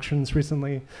elections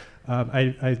recently,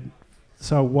 I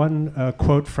saw one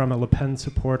quote from a Le Pen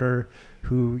supporter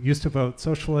who used to vote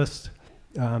socialist,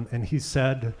 and he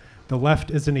said, "The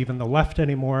left isn't even the left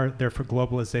anymore, they're for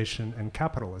globalization and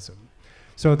capitalism."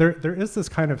 So there is this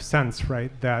kind of sense,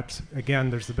 right, that, again,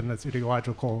 there's been this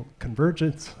ideological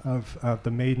convergence of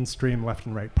the mainstream left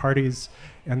and right parties,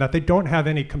 and that they don't have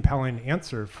any compelling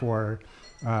answer for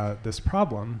this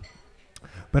problem.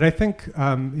 But I think,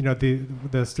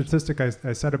 the statistic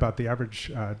I said about the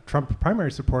average Trump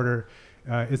primary supporter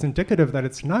is indicative that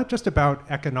it's not just about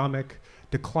economic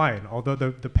decline, although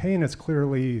the pain is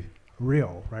clearly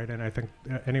real, right? And I think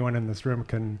anyone in this room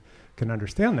can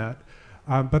understand that.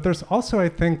 But there's also, I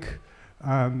think,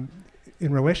 in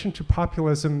relation to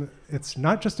populism, it's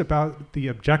not just about the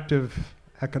objective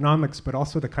economics, but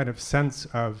also the kind of sense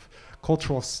of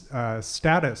cultural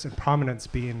status and prominence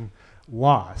being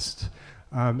lost.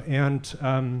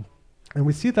 And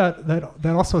we see that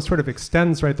also sort of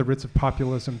extends, right, the roots of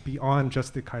populism beyond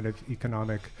just the kind of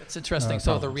economic. It's interesting.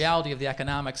 So the reality of the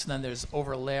economics, and then there's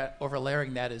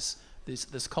overlaying that is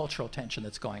this cultural tension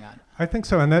that's going on. I think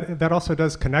so, and that also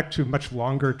does connect to much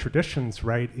longer traditions,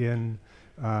 right, in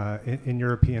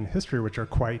European history, which are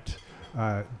quite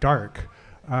dark.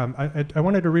 I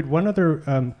wanted to read one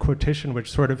other quotation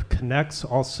which sort of connects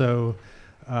also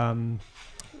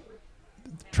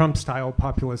Trump-style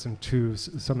populism to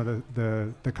some of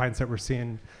the kinds that we're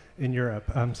seeing in Europe.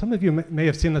 Some of you may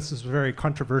have seen this as a very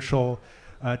controversial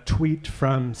tweet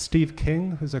from Steve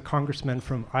King, who's a congressman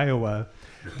from Iowa.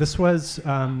 This was,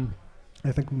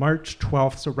 I think, March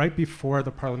 12th, so right before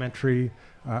the parliamentary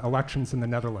elections in the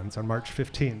Netherlands on March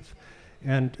 15th.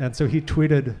 And so he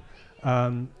tweeted,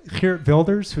 Geert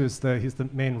Wilders, he's the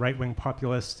main right-wing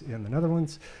populist in the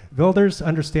Netherlands, Wilders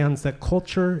understands that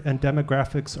culture and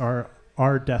demographics are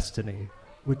our destiny.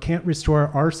 We can't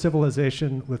restore our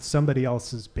civilization with somebody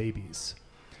else's babies.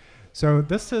 So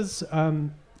this is,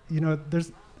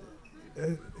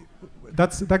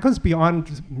 that goes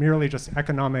beyond merely just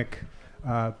economic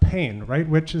pain, right?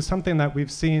 Which is something that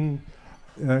we've seen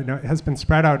has been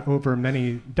spread out over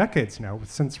many decades now,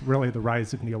 since really the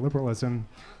rise of neoliberalism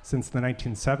since the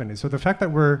 1970s. So the fact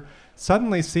that we're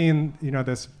suddenly seeing,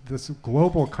 this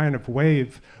global kind of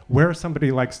wave where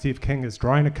somebody like Steve King is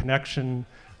drawing a connection,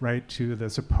 right, to the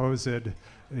supposed,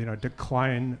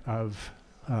 decline of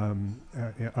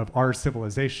our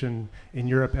civilization in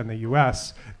Europe and the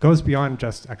U.S. goes beyond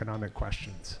just economic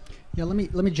questions. Yeah, let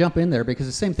me jump in there, because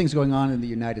the same thing's going on in the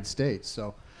United States.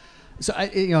 So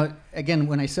again,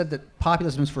 when I said that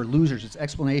populism is for losers, it's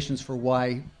explanations for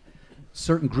why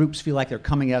certain groups feel like they're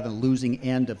coming out on the losing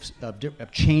end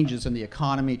of changes in the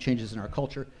economy, changes in our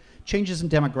culture, changes in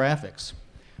demographics.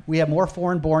 We have more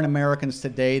foreign-born Americans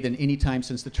today than any time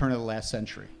since the turn of the last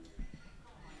century.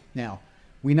 Now,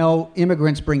 we know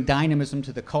immigrants bring dynamism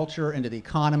to the culture and to the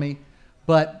economy,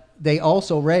 but they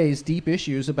also raise deep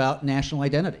issues about national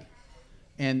identity.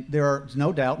 And there is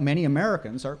no doubt many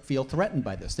Americans feel threatened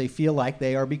by this. They feel like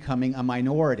they are becoming a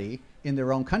minority in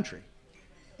their own country.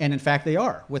 And in fact, they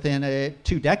are. Within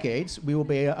 2 decades, we will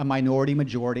be a minority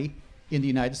majority in the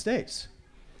United States.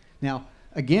 Now,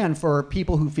 again, for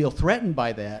people who feel threatened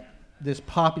by that, this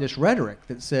populist rhetoric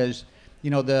that says,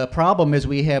 the problem is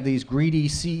we have these greedy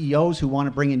CEOs who want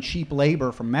to bring in cheap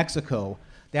labor from Mexico.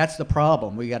 That's the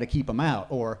problem. We got to keep them out.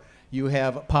 Or you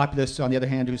have populists, on the other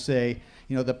hand, who say,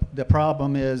 the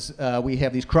problem is we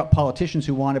have these corrupt politicians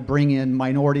who want to bring in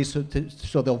minorities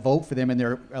so they'll vote for them in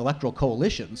their electoral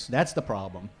coalitions. That's the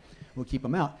problem. We'll keep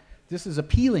them out. This is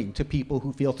appealing to people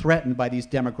who feel threatened by these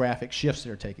demographic shifts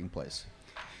that are taking place.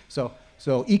 So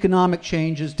economic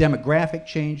changes, demographic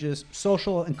changes,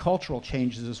 social and cultural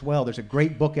changes as well. There's a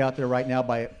great book out there right now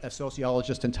by a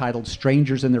sociologist entitled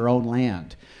Strangers in Their Own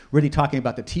Land, really talking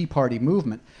about the Tea Party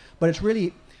movement. But it's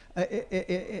really,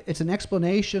 it's an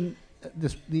explanation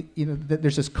that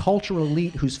there's this cultural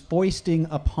elite who's foisting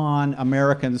upon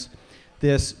Americans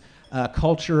this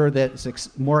culture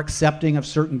that's more accepting of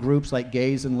certain groups like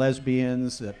gays and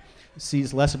lesbians, that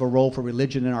sees less of a role for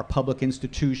religion in our public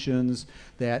institutions,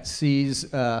 that sees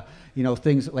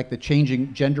things like the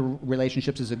changing gender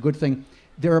relationships as a good thing.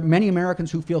 There are many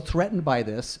Americans who feel threatened by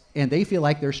this, and they feel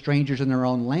like they're strangers in their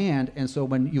own land. And so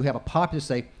when you have a populist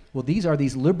say, well, these are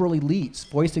these liberal elites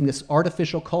foisting this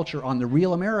artificial culture on the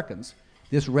real Americans,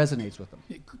 this resonates with them.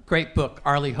 Great book,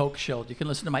 Arlie Hochschild. You can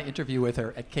listen to my interview with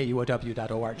her at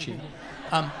KUOW.org.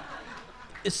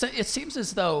 It seems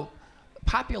as though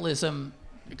populism,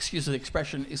 excuse the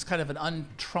expression, is kind of an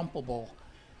untrumpable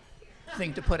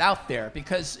thing to put out there,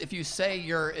 because if you say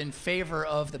you're in favor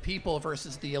of the people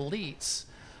versus the elites,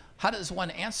 how does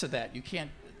one answer that? You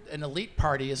can't. An elite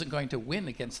party isn't going to win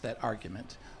against that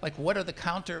argument. Like, what are the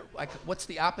what's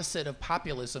the opposite of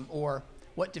populism, or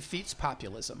what defeats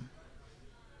populism?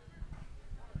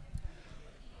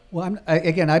 Well,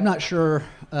 I'm not sure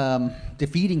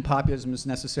defeating populism is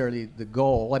necessarily the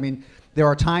goal. I mean, there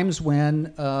are times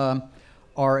when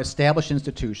our established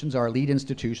institutions, our elite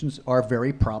institutions, are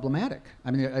very problematic.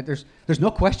 I mean, there's no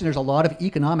question there's a lot of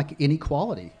economic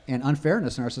inequality and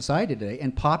unfairness in our society today,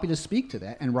 and populists speak to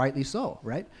that, and rightly so,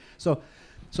 right? So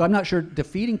I'm not sure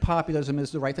defeating populism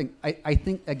is the right thing. I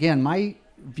think, again, my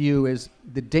view is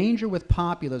the danger with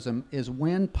populism is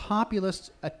when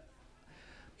populists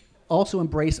also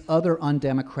embrace other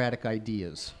undemocratic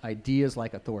ideas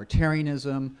like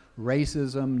authoritarianism,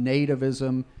 racism,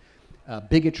 nativism,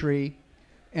 bigotry.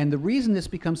 And the reason this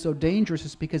becomes so dangerous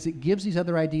is because it gives these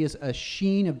other ideas a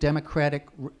sheen of democratic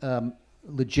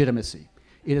legitimacy.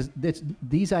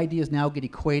 These ideas now get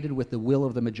equated with the will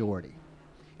of the majority,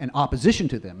 and opposition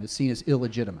to them is seen as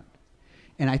illegitimate.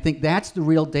 And I think that's the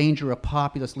real danger of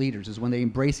populist leaders, is when they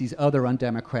embrace these other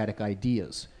undemocratic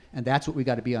ideas. And that's what we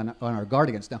got to be on our guard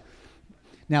against.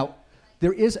 Now,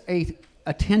 there is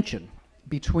a tension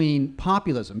between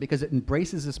populism, because it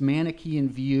embraces this Manichaean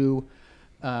view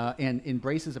and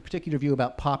embraces a particular view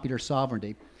about popular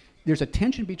sovereignty. There's a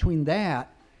tension between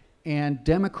that and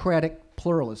democratic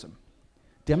pluralism.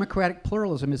 Democratic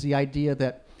pluralism is the idea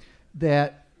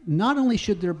that not only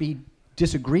should there be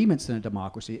disagreements in a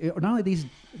democracy, not only these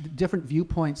different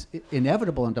viewpoints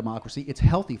inevitable in democracy, it's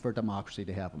healthy for democracy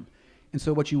to have them. And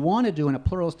so what you want to do in a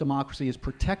pluralist democracy is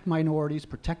protect minorities,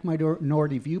 protect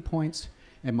minority viewpoints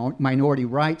and minority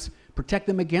rights, protect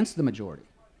them against the majority.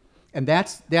 And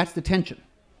that's the tension.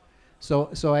 So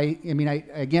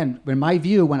again, in my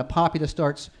view, when a populist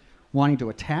starts wanting to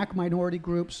attack minority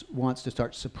groups, wants to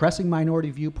start suppressing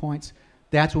minority viewpoints,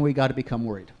 that's when we got to become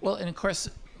worried. Well, and of course,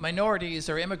 minorities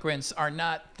or immigrants are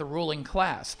not the ruling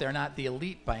class. They're not the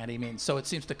elite by any means. So it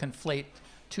seems to conflate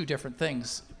two different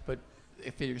things. But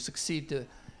if you succeed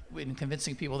in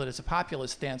convincing people that it's a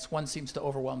populist stance, one seems to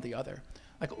overwhelm the other.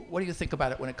 Like, what do you think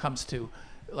about it when it comes to,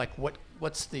 like,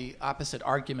 what's the opposite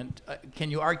argument? Can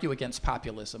you argue against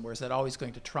populism, or is that always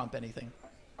going to trump anything?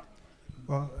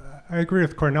 Well, I agree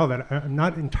with Cornell that I'm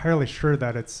not entirely sure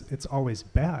that it's always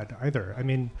bad either. I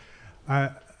mean,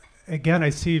 again,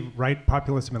 I see right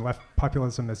populism and left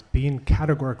populism as being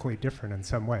categorically different in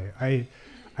some way.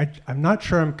 I'm not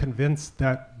sure I'm convinced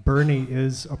that Bernie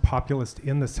is a populist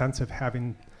in the sense of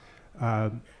having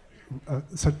a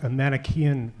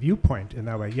Manichaean viewpoint in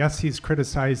that way. Yes, he's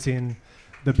criticizing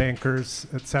the bankers,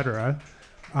 et cetera,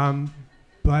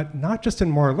 but not just in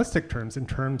moralistic terms, in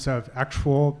terms of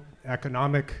actual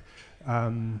economic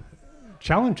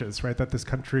challenges, right, that this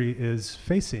country is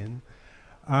facing.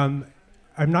 I'm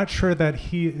not sure that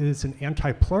he is an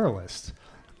anti-pluralist.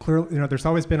 Clearly, there's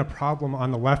always been a problem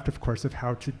on the left, of course, of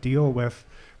how to deal with,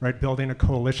 right, building a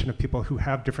coalition of people who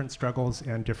have different struggles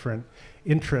and different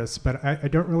interests. But I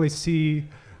don't really see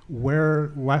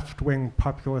where left-wing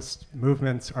populist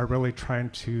movements are really trying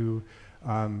to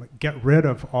get rid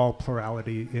of all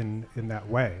plurality in that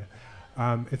way.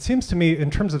 It seems to me, in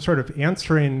terms of sort of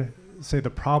answering, say, the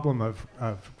problem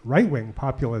of right-wing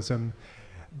populism,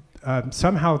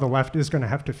 somehow the left is going to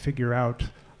have to figure out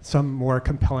some more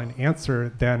compelling answer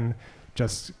than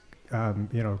just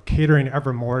catering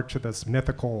ever more to this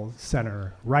mythical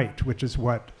center right, which is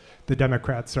what the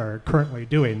Democrats are currently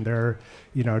doing. They're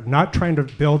not trying to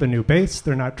build a new base.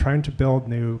 They're not trying to build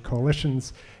new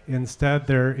coalitions. Instead,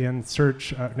 they're in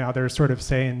search. Now they're sort of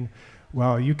saying,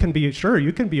 well, you can be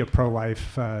a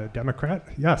pro-life Democrat.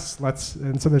 Yes, let's.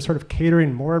 And so they're sort of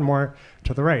catering more and more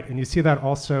to the right. And you see that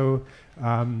also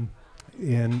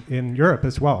in Europe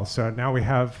as well. So now we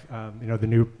have the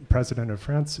new president of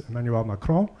France, Emmanuel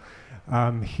Macron.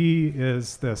 He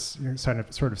is this sort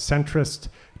of centrist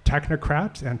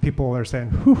technocrat, and people are saying,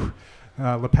 "Whew,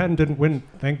 Le Pen didn't win.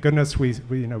 Thank goodness we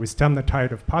stemmed the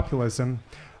tide of populism."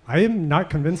 I am not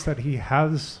convinced that he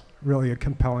has really a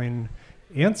compelling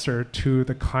answer to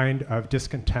the kind of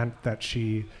discontent that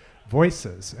she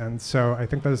voices, and so I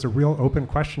think that is a real open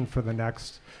question for the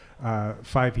next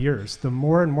 5 years. The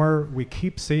more and more we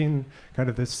keep seeing kind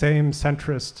of the same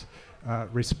centrist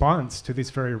response to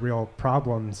these very real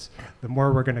problems, the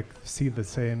more we're going to see the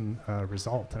same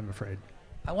result, I'm afraid.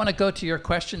 I want to go to your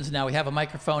questions now. We have a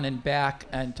microphone in back,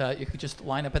 and you could just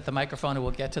line up at the microphone and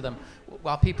we'll get to them.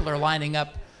 While people are lining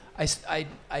up,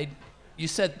 you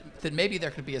said that maybe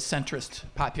there could be a centrist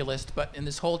populist, but in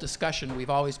this whole discussion, we've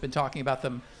always been talking about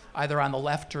them either on the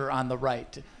left or on the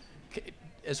right.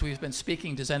 As we've been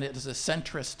speaking, does a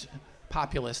centrist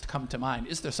populist come to mind?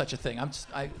 Is there such a thing?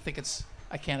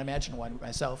 I can't imagine one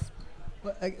myself.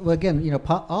 Well, again,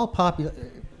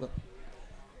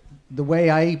 the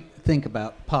way I think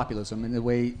about populism and the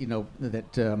way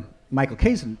that Michael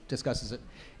Kazin discusses it.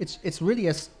 It's really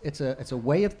a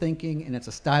way of thinking, and it's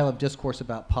a style of discourse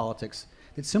about politics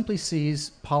that simply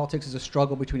sees politics as a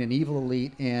struggle between an evil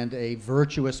elite and a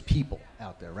virtuous people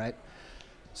out there, right?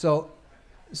 So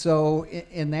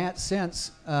in that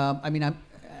sense,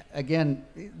 again,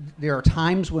 there are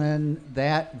times when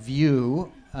that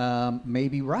view may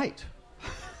be right.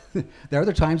 There are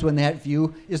other times when that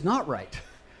view is not right.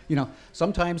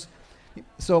 Sometimes.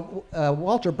 So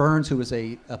Walter Burns, who was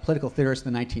a political theorist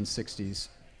in the 1960s,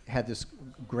 had this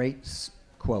great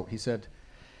quote. He said,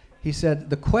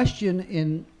 "The question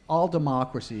in all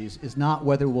democracies is not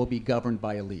whether we'll be governed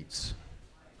by elites.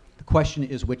 The question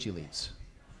is which elites."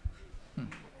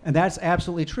 And that's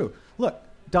absolutely true. Look,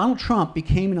 Donald Trump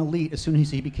became an elite as soon as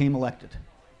he became elected.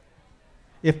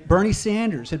 If Bernie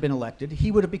Sanders had been elected,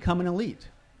 he would have become an elite.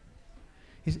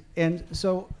 And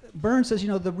so Burns says,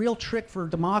 the real trick for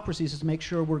democracies is to make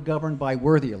sure we're governed by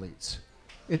worthy elites.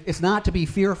 It's not to be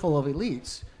fearful of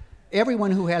elites.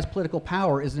 Everyone who has political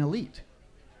power is an elite.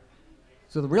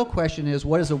 So the real question is,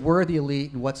 what is a worthy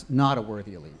elite and what's not a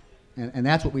worthy elite? And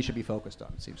that's what we should be focused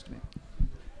on, it seems to me.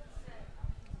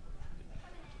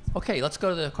 Okay, let's go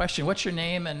to the question. What's your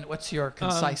name and what's your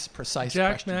precise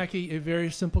Jack question? Mackey, a very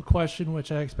simple question,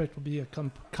 which I expect will be a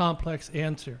complex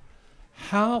answer.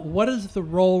 What is the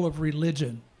role of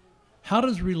religion? How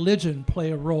does religion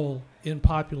play a role in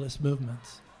populist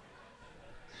movements?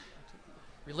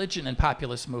 Religion and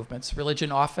populist movements.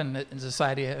 Religion often in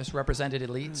society has represented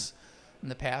elites in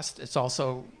the past. It's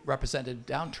also represented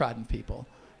downtrodden people.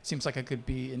 It seems like it could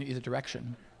be in either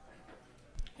direction.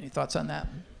 Any thoughts on that?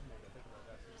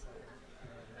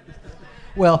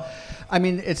 Well,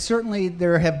 it's certainly,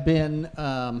 there have been,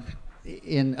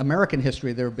 in American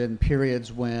history, there have been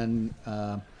periods when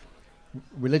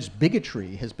religious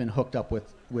bigotry has been hooked up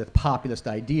with populist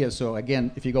ideas. So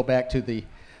again, if you go back to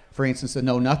for instance, the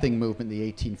Know Nothing movement in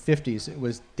the 1850s,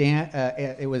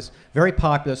 it was very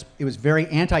populist. It was very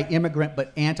anti-immigrant,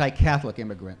 but anti-Catholic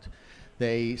immigrant.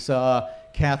 They saw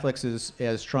Catholics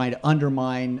as trying to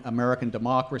undermine American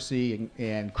democracy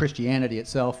and Christianity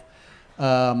itself.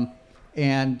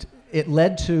 And it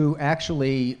led to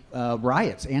actually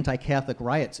riots, anti-Catholic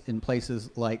riots in places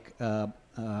like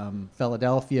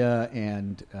Philadelphia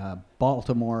and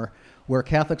Baltimore, where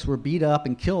Catholics were beat up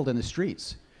and killed in the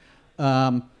streets.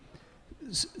 There's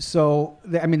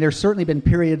certainly been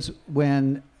periods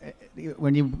when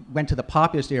you went to the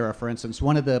populist era, for instance,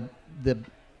 one of the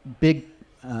big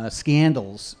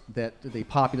scandals that the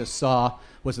populists saw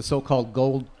was the so-called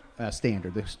gold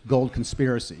standard, the gold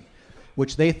conspiracy,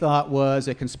 which they thought was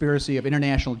a conspiracy of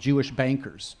international Jewish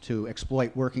bankers to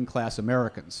exploit working class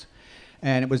Americans.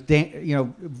 And it was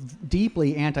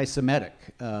deeply anti-Semitic,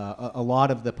 a lot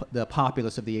of the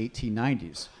populists of the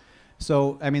 1890s.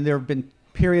 So, there have been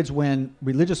periods when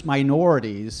religious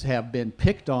minorities have been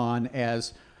picked on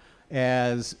as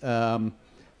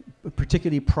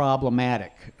particularly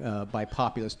problematic by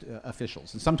populist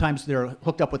officials. And sometimes they're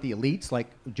hooked up with the elites, like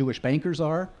Jewish bankers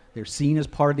are. They're seen as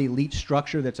part of the elite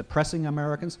structure that's oppressing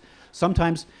Americans.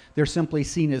 Sometimes they're simply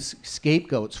seen as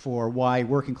scapegoats for why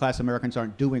working class Americans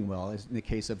aren't doing well, as in the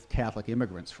case of Catholic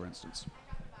immigrants, for instance.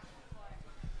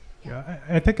 Yeah,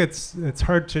 I think it's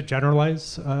hard to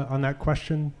generalize on that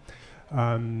question.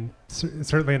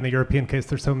 Certainly in the European case,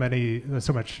 there's so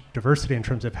much diversity in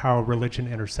terms of how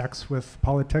religion intersects with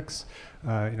politics.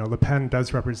 Le Pen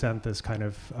does represent this kind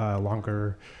of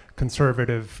longer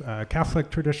conservative Catholic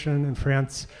tradition in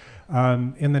France.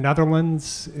 In the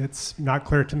Netherlands, it's not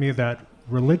clear to me that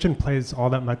religion plays all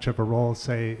that much of a role,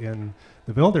 say, in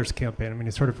the Wilders campaign.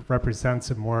 He sort of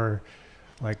represents a more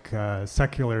like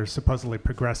secular, supposedly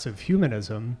progressive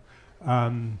humanism.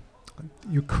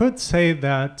 You could say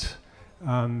that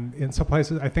in some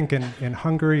places, I think in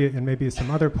Hungary and maybe some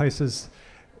other places,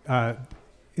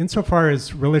 insofar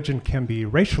as religion can be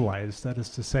racialized, that is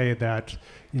to say that,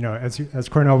 as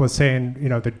Cornell was saying,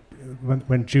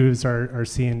 when Jews are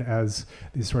seen as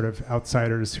these sort of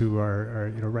outsiders who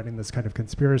are running this kind of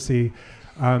conspiracy,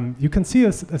 you can see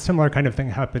a similar kind of thing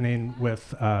happening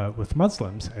with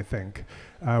Muslims, I think,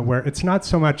 where it's not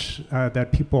so much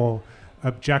that people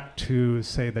object to,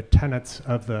 say, the tenets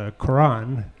of the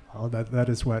Quran. That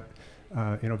is what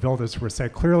Wilders would say.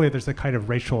 Clearly, there's a kind of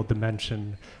racial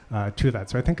dimension to that.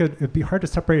 So I think it'd be hard to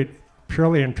separate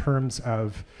purely in terms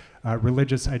of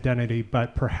religious identity,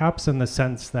 but perhaps in the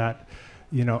sense that,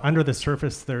 under the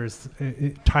surface, there's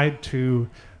tied to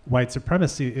white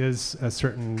supremacy is a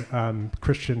certain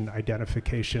Christian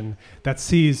identification that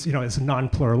sees, as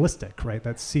non-pluralistic, right?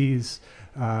 That sees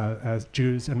as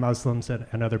Jews and Muslims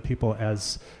and other people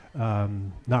as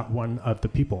not one of the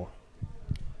people.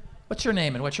 What's your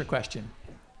name and what's your question?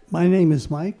 My name is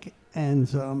Mike, and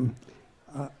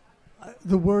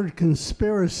the word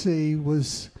conspiracy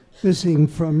was missing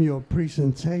from your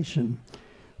presentation.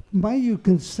 Might you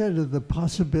consider the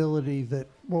possibility that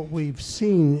what we've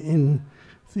seen in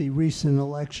the recent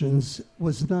elections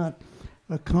was not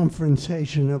a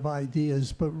confrontation of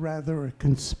ideas, but rather a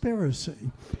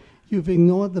conspiracy? You've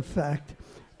ignored the fact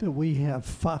that we have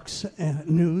Fox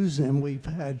News and we've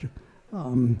had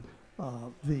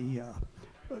the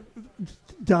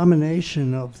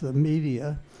domination of the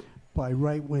media by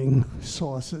right-wing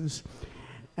sources.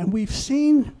 And we've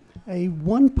seen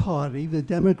one party, the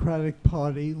Democratic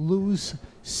Party, lose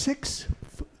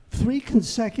three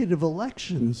consecutive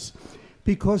elections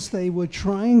because they were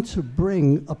trying to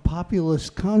bring a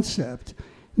populist concept,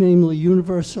 namely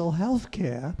universal health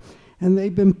care, and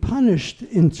they've been punished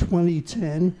in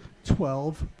 2010,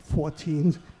 12,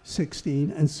 14,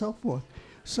 16, and so forth.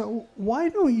 So why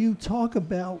don't you talk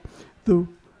about the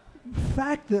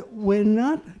fact that we're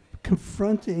not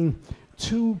confronting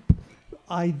two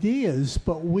ideas,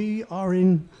 but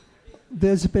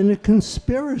there's been a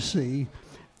conspiracy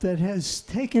that has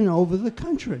taken over the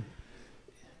country?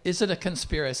 Is it a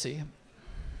conspiracy?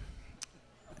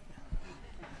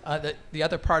 The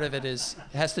other part of it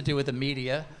has to do with the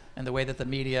media and the way that the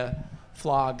media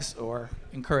flogs or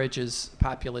encourages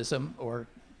populism. Or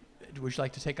would you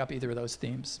like to take up either of those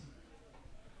themes?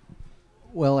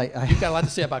 Well, you've got a lot to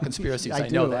say about conspiracies. I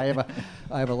know that.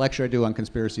 I have a lecture I do on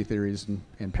conspiracy theories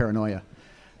and paranoia.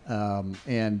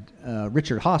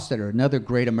 Richard Hofstadter, another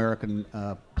great American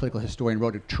political historian,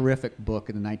 wrote a terrific book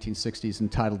in the 1960s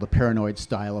entitled The Paranoid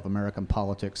Style of American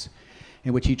Politics,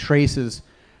 in which he traces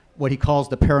what he calls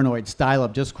the paranoid style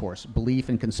of discourse, belief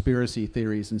in conspiracy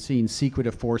theories and seeing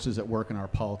secretive forces at work in our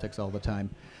politics all the time,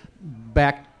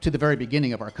 back to the very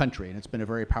beginning of our country. And it's been a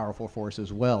very powerful force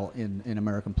as well in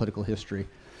American political history.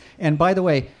 And by the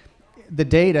way, the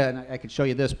data, and I could show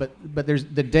you this, but there's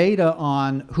the data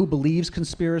on who believes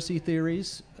conspiracy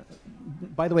theories.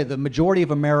 By the way, the majority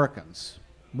of Americans,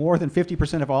 more than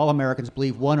 50% of all Americans,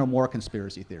 believe one or more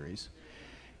conspiracy theories.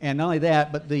 And not only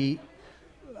that, but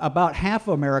about half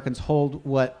of Americans hold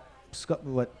what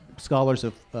scholars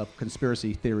of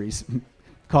conspiracy theories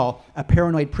call a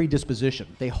paranoid predisposition.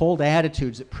 They hold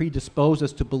attitudes that predispose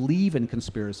us to believe in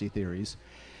conspiracy theories.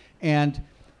 And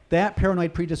that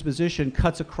paranoid predisposition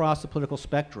cuts across the political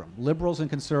spectrum. Liberals and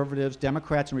conservatives,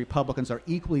 Democrats and Republicans are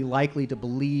equally likely to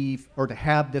believe or to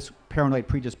have this paranoid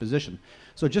predisposition.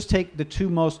 So just take the two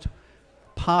most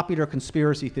popular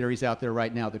conspiracy theories out there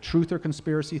right now: the truther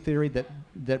conspiracy theory that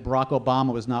Barack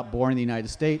Obama was not born in the United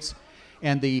States,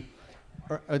 and the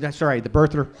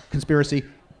birther conspiracy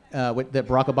that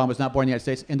Barack Obama was not born in the United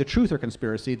States, and the truther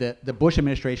conspiracy that the Bush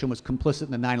administration was complicit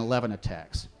in the 9/11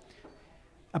 attacks.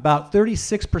 About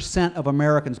 36% of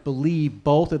Americans believe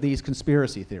both of these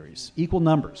conspiracy theories, equal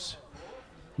numbers.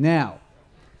 Now,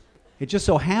 it just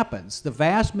so happens the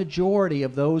vast majority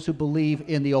of those who believe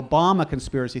in the Obama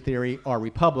conspiracy theory are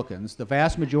Republicans. The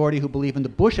vast majority who believe in the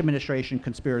Bush administration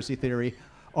conspiracy theory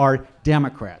are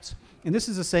Democrats. And this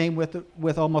is the same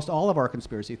with almost all of our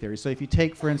conspiracy theories. So if you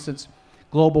take, for instance,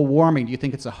 global warming, do you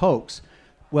think it's a hoax?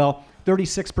 Well,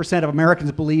 36% of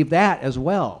Americans believe that as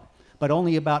well. But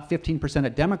only about 15%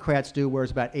 of Democrats do,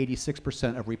 whereas about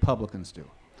 86% of Republicans do,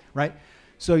 right?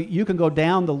 So you can go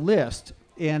down the list,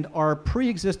 and our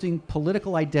pre-existing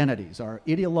political identities, our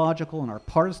ideological and our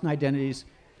partisan identities,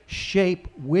 shape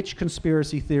which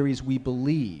conspiracy theories we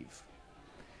believe.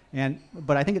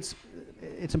 But I think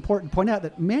it's important to point out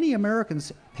that many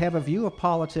Americans have a view of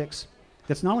politics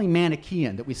that's not only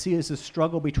Manichaean, that we see as a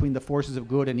struggle between the forces of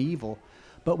good and evil,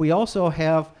 but we also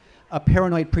have a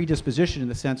paranoid predisposition in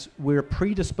the sense we're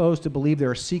predisposed to believe there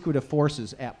are secretive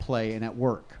forces at play and at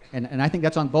work. And I think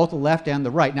that's on both the left and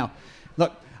the right. Now,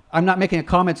 look, I'm not making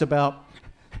comments about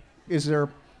was there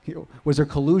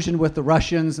collusion with the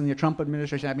Russians and the Trump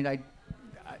administration. I mean,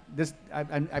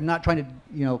 I'm not trying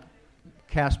to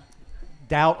cast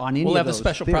doubt on any of those. We'll have the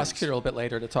special theories. Prosecutor a little bit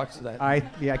later to talk to that.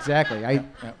 Yeah, exactly. Yeah.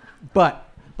 But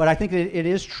I think that it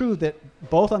is true that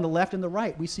both on the left and the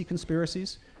right we see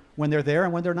conspiracies when they're there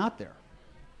and when they're not there.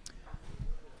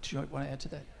 Do you want to add to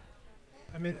that?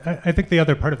 I mean, I think the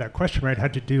other part of that question, right,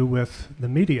 had to do with the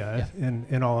media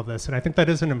in all of this. And I think that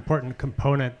is an important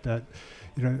component that,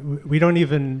 we don't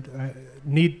even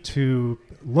need to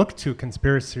look to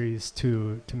conspiracies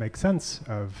to make sense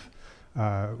of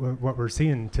what we're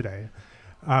seeing today.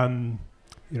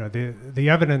 The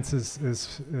evidence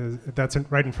is that's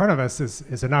right in front of us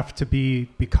is enough to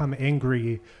become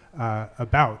angry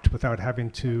about without having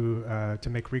to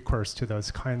make recourse to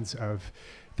those kinds of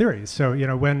theories. So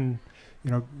when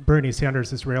Bernie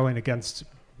Sanders is railing against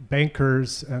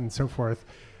bankers and so forth,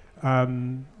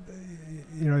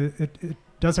 it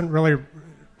doesn't really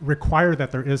require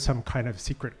that there is some kind of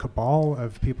secret cabal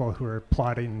of people who are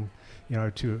plotting,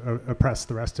 to oppress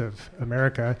the rest of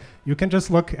America. You can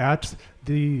just look at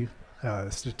the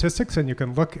statistics, and you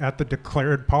can look at the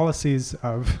declared policies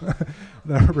of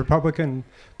the Republican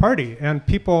Party. And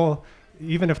people,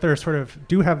 even if they're sort of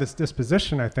do have this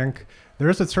disposition, I think there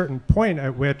is a certain point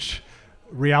at which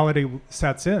reality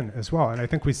sets in as well. And I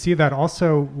think we see that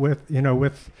also with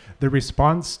the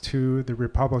response to the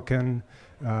Republican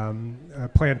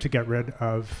plan to get rid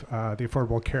of the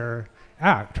Affordable Care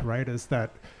Act, right? Is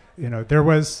that, there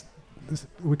was,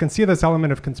 we can see this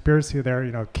element of conspiracy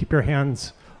there, keep your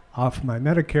hands off my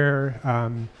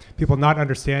Medicare, people not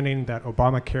understanding that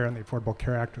Obamacare and the Affordable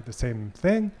Care Act are the same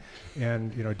thing,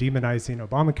 and demonizing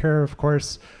Obamacare, of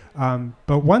course.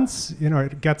 But once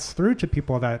it gets through to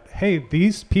people that, hey,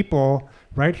 these people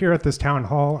right here at this town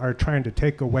hall are trying to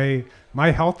take away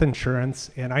my health insurance,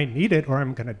 and I need it or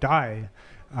I'm going to die.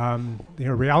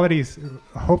 Reality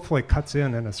hopefully cuts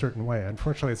in a certain way.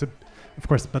 Unfortunately, of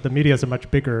course, but the media is a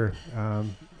much bigger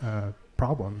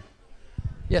problem.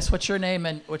 Yes, what's your name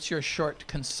and what's your short,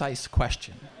 concise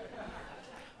question?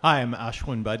 Hi, I'm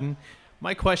Ashwin Budden.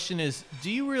 My question is,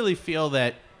 do you really feel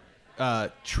that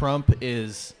Trump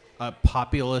is a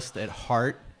populist at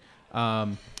heart?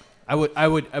 I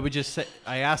would just say,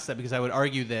 I ask that because I would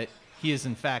argue that he is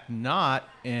in fact not,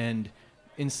 and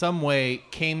in some way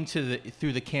came to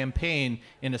through the campaign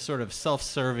in a sort of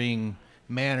self-serving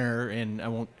manner, and I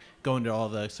won't go into all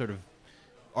the sort of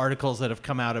articles that have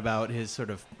come out about his sort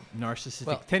of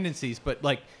narcissistic tendencies, but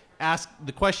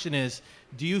the question is,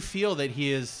 do you feel that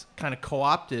he has kind of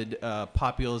co-opted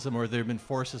populism, or there have been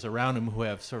forces around him who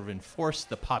have sort of enforced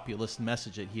the populist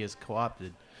message that he has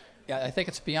co-opted? Yeah, I think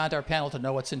it's beyond our panel to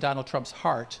know what's in Donald Trump's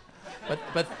heart,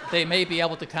 but they may be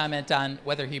able to comment on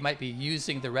whether he might be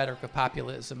using the rhetoric of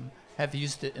populism, have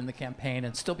used it in the campaign,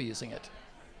 and still be using it.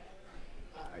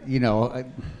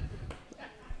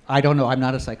 I don't know. I'm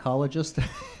not a psychologist.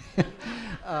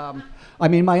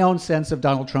 My own sense of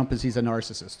Donald Trump is he's a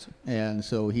narcissist. And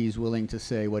so he's willing to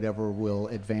say whatever will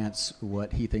advance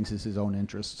what he thinks is his own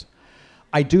interests.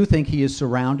 I do think he is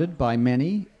surrounded by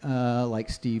many, like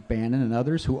Steve Bannon and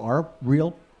others, who are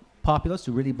real populists,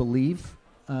 who really believe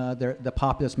the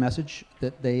populist message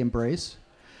that they embrace.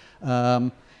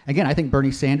 Again, I think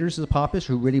Bernie Sanders is a populist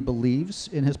who really believes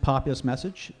in his populist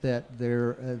message, that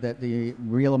the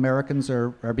real Americans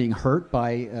are being hurt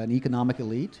by an economic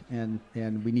elite, and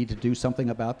we need to do something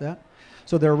about that.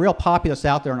 So there are real populists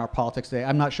out there in our politics today.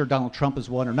 I'm not sure Donald Trump is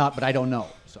one or not, but I don't know.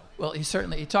 So. Well,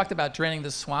 he talked about draining the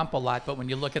swamp a lot, but when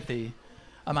you look at the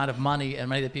amount of money and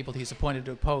many of the people he's appointed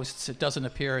to posts, it doesn't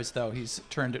appear as though he's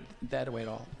turned it that away at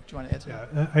all. Do you want to add to that?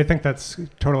 Yeah, I think that's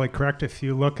totally correct. If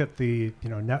you look at the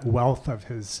net wealth of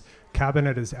his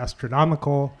cabinet is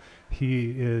astronomical.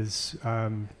 He is,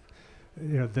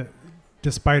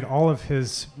 despite all of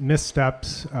his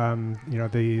missteps,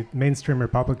 the mainstream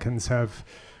Republicans have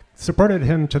supported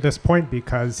him to this point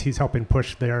because he's helping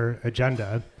push their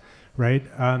agenda, right?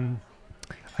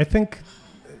 I think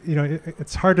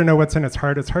it's hard to know what's in his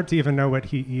heart. It's hard to even know what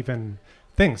he even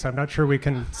thinks. I'm not sure we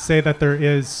can say that there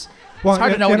is. Well, it's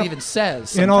hard to know what he even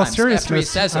says. In all seriousness, after he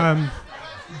says it.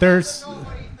 There's.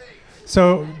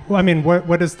 So,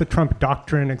 what is the Trump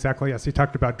doctrine exactly? Yes, he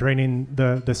talked about draining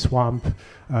the swamp,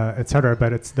 et cetera,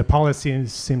 but the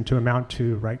policies seem to amount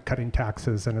to cutting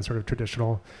taxes and a sort of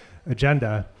traditional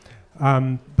agenda.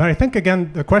 But I think,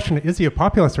 again, the question, is he a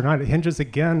populist or not, it hinges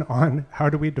again on how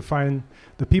do we define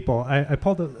the people. I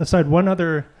pulled aside one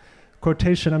other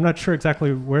quotation. I'm not sure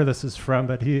exactly where this is from,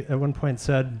 but he at one point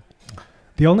said,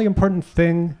 "The only important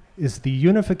thing is the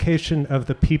unification of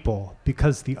the people,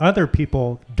 because the other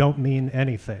people don't mean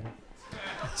anything."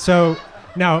 So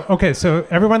now, so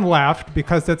everyone laughed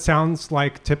because that sounds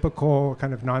like typical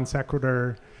kind of non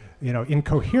sequitur,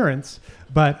 incoherence.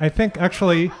 But I think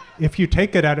actually, if you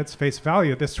take it at its face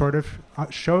value, this sort of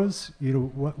shows,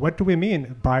 what do we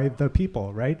mean by the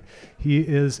people, right? He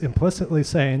is implicitly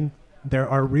saying there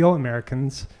are real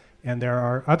Americans and there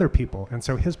are other people. And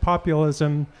so his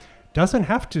populism doesn't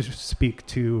have to speak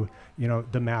to,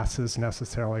 the masses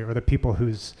necessarily, or the people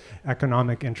whose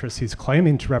economic interests he's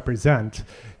claiming to represent.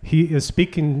 He is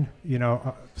speaking,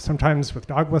 sometimes with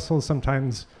dog whistles,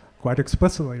 sometimes quite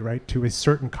explicitly, right, to a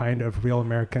certain kind of real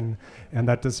American, and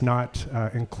that does not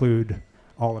include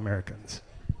all Americans.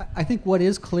 I think what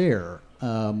is clear,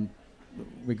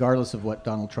 regardless of what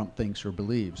Donald Trump thinks or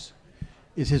believes,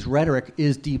 is his rhetoric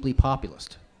is deeply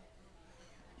populist.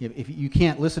 If you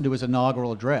can't listen to his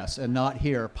inaugural address and not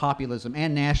hear populism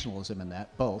and nationalism in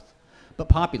that, both, but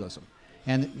populism.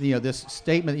 And this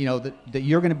statement, that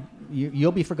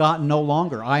you'll be forgotten no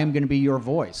longer. I am going to be your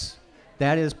voice.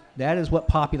 That is what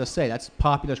populists say. That's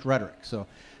populist rhetoric.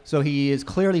 So he is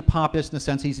clearly populist in the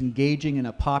sense he's engaging in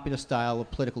a populist style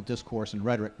of political discourse and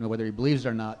rhetoric. Whether he believes it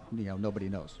or not, nobody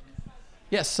knows.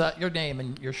 Yes, your name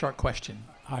and your short question.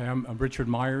 Hi, I'm Richard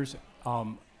Myers.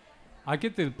 I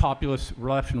get the populist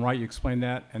left and right, you explained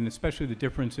that, and especially the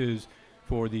differences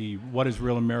for the what is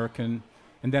real American.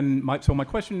 And then my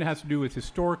question has to do with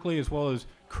historically as well as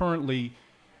currently.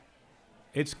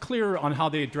 It's clear on how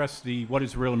they address the what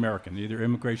is real American, either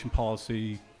immigration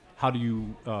policy, how do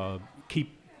you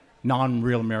keep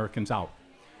non-real Americans out.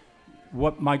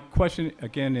 What my question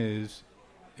again is,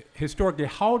 historically,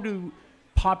 how do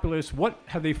populists, what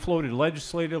have they floated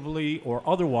legislatively or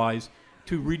otherwise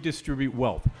to redistribute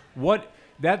wealth? You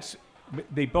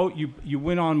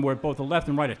went on where both the left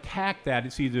and right attack that.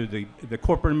 It's either the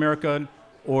corporate America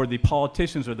or the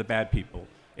politicians are the bad people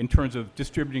in terms of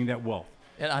distributing that wealth.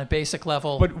 And on a basic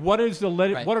level. But what are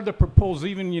the proposals?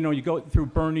 Even you go through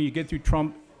Bernie, you get through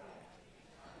Trump.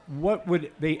 What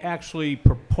would they actually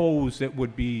propose that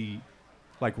would be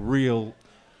like real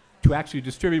to actually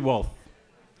distribute wealth?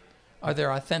 Are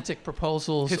there authentic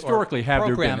proposals? Historically, or have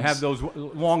programs? there been? Have those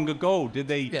long ago? Did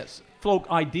they float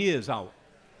ideas out?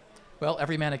 Well,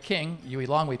 Every Man a King, Huey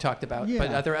Long we talked about. Yeah.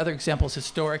 But are there other examples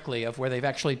historically of where they've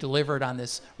actually delivered on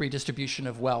this redistribution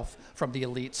of wealth from the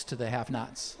elites to the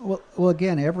have-nots? Well,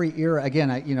 again, every era.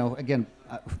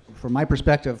 From my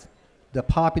perspective, the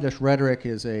populist rhetoric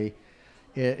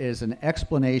is an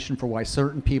explanation for why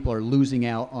certain people are losing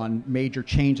out on major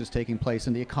changes taking place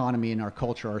in the economy, in our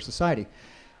culture, our society.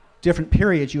 Different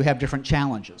periods, you have different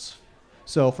challenges.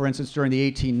 So, for instance, during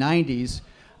the 1890s,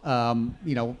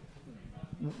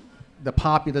 the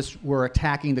populists were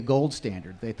attacking the gold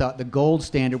standard. They thought the gold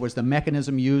standard was the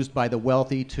mechanism used by the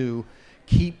wealthy to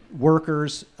keep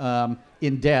workers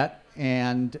in debt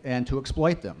and to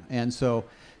exploit them. And so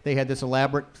they had this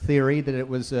elaborate theory that it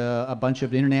was a bunch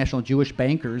of international Jewish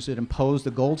bankers that imposed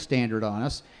the gold standard on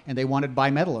us, and they wanted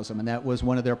bimetallism, and that was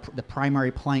one of the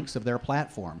primary planks of their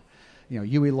platform.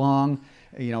 Huey Long,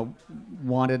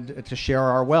 wanted to share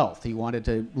our wealth. He wanted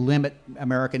to limit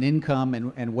American income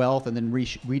and wealth and then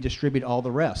redistribute all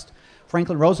the rest.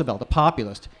 Franklin Roosevelt, a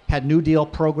populist, had New Deal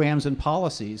programs and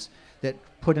policies that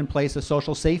put in place a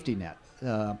social safety net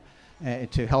to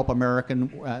help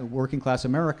working class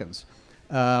Americans.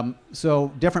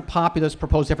 So different populists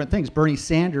propose different things. Bernie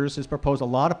Sanders has proposed a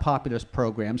lot of populist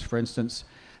programs, for instance,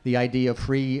 the idea of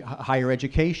free higher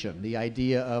education, the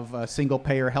idea of a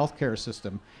single-payer health care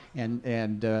system,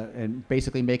 and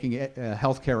basically making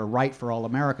health care a right for all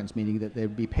Americans, meaning that they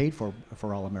would be paid for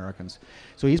all Americans.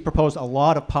 So he's proposed a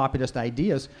lot of populist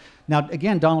ideas. Now,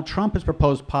 again, Donald Trump has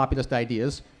proposed populist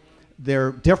ideas.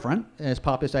 They're different. His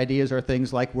populist ideas are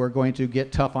things like we're going to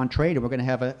get tough on trade, and we're going to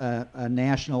have a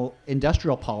national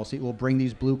industrial policy that will bring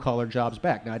these blue-collar jobs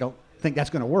back. Now, I don't think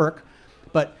that's going to work,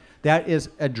 but that is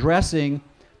addressing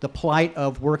the plight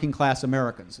of working class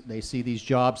Americans. They see these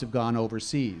jobs have gone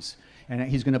overseas. And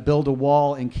he's going to build a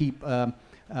wall and keep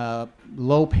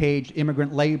low-paid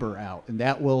immigrant labor out. And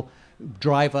that will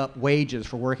drive up wages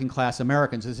for working class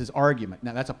Americans is his argument.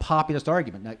 Now, that's a populist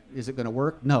argument. Now, is it going to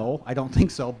work? No, I don't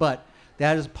think so. But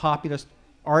that is populist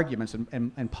arguments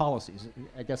and policies.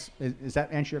 I guess, does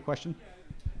that answer your question?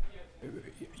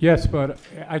 Yes, but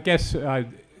I guess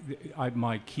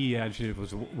my key adjective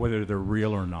was whether they're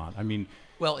real or not. I mean,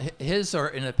 well, his or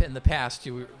in the past,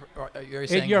 you're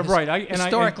saying you're right.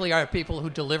 Historically, are people who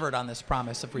delivered on this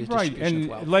promise of redistribution of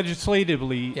wealth. And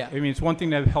legislatively, yeah. I mean, it's one thing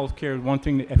to have health care, one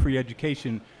thing to have free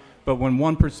education, but when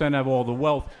 1% have all the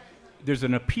wealth, there's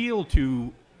an appeal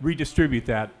to redistribute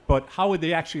that. But how would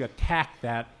they actually attack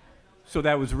that so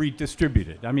that was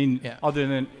redistributed? I mean, other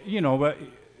than,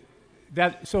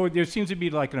 so there seems to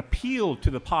be like an appeal to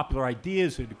the popular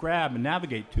ideas to grab and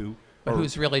navigate to. But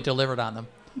who's really delivered on them?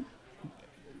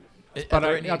 Are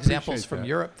there any examples from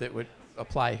Europe that would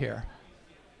apply here?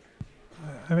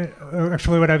 I mean,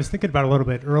 actually, what I was thinking about a little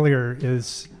bit earlier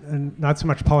is not so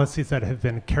much policies that have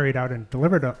been carried out and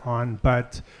delivered on,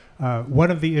 but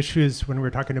one of the issues when we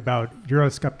were talking about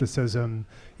Euroscepticism,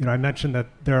 I mentioned that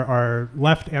there are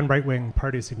left and right-wing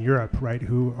parties in Europe, right,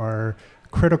 who are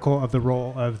critical of the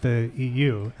role of the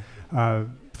EU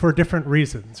for different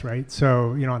reasons, right?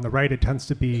 So, on the right, it tends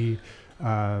to be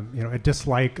a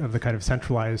dislike of the kind of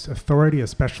centralized authority,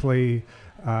 especially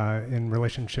in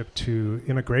relationship to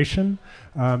immigration.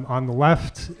 On the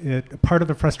left, part of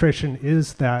the frustration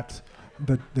is that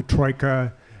the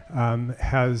Troika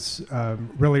has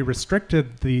really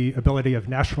restricted the ability of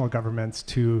national governments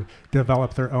to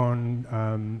develop their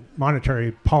own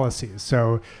monetary policies.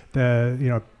 So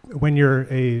when you're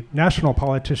a national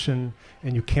politician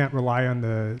and you can't rely on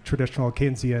the traditional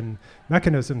Keynesian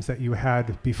mechanisms that you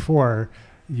had before,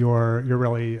 you're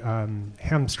really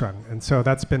hamstrung. And so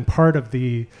that's been part of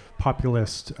the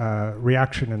populist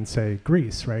reaction in, say,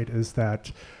 Greece, right? Is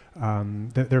that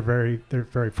they're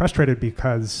very frustrated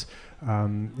because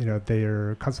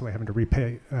they're constantly having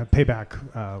to pay back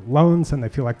loans, and they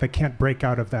feel like they can't break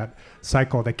out of that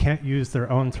cycle. They can't use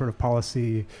their own sort of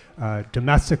policy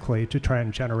domestically to try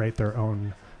and generate their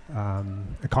own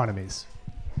economies.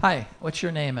 Hi, what's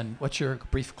your name and what's your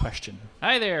brief question?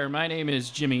 Hi there, my name is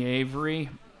Jimmy Avery.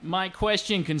 My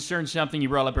question concerns something you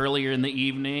brought up earlier in the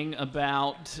evening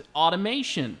about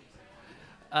automation.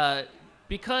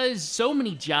 Because so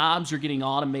many jobs are getting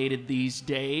automated these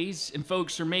days and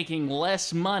folks are making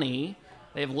less money,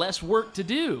 they have less work to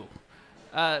do.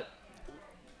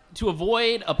 To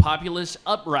avoid a populist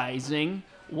uprising,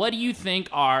 what do you think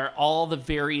are all the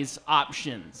various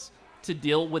options to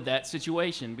deal with that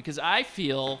situation? Because I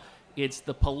feel it's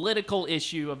the political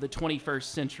issue of the 21st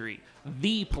century,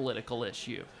 the political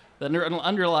issue that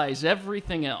underlies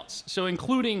everything else. So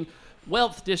including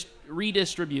wealth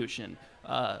redistribution,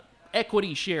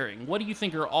 equity sharing. What do you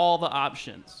think are all the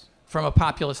options? From a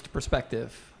populist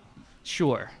perspective.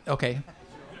 Sure. Okay.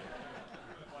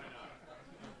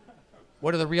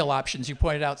 What are the real options? You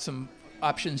pointed out some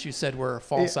options you said were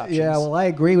false options. Yeah, well, I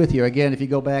agree with you. Again, if you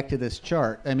go back to this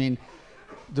chart, I mean,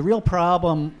 the real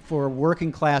problem for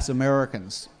working class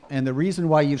Americans, and the reason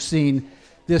why you've seen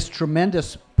this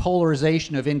tremendous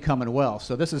polarization of income and wealth.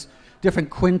 So this is different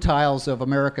quintiles of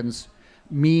Americans'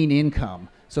 mean income.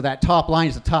 So that top line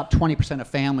is the top 20% of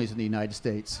families in the United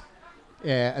States.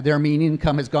 Their mean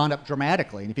income has gone up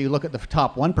dramatically. And if you look at the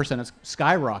top 1%, it's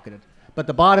skyrocketed. But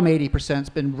the bottom 80% has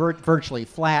been virtually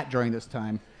flat during this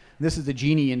time. This is the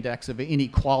Gini index of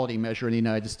inequality measure in the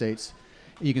United States.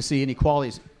 You can see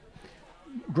inequalities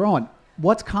growing.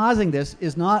 What's causing this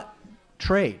is not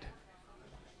trade.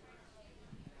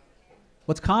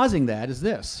 What's causing that is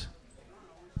this.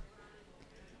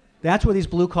 That's where these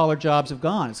blue-collar jobs have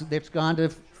gone. They've gone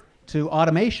to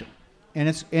automation, and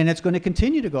it's going to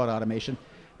continue to go to automation.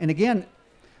 And again,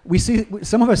 we see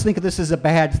some of us think of this as a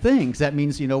bad thing, because that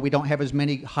means we don't have as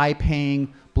many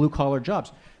high-paying blue-collar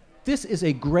jobs. This is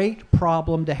a great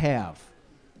problem to have.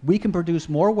 We can produce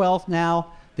more wealth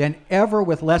now than ever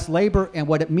with less labor, and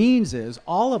what it means is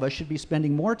all of us should be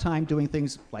spending more time doing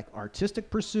things like artistic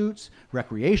pursuits,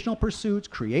 recreational pursuits,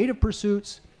 creative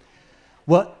pursuits.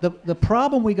 What the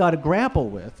problem we got to grapple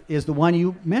with is the one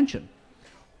you mentioned.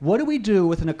 What do we do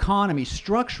with an economy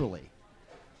structurally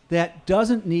that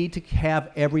doesn't need to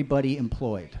have everybody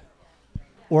employed?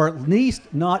 Or at least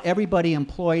not everybody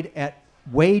employed at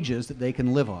wages that they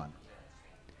can live on?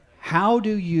 How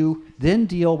do you then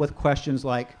deal with questions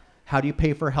like, how do you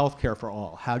pay for health care for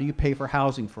all? How do you pay for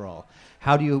housing for all?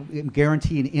 How do you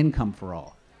guarantee an income for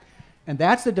all? And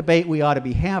that's the debate we ought to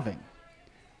be having.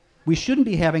 We shouldn't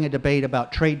be having a debate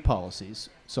about trade policies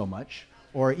so much,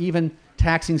 or even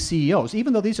taxing CEOs,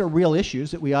 even though these are real issues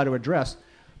that we ought to address,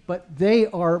 but they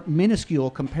are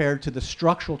minuscule compared to the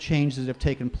structural changes that have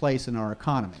taken place in our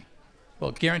economy.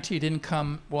 Well, guaranteed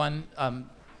income, one,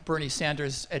 Bernie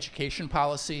Sanders' education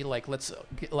policy, like let's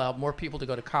allow more people to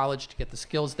go to college to get the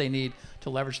skills they need to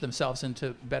leverage themselves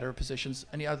into better positions.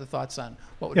 Any other thoughts on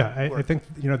what would work? I think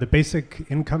the basic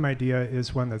income idea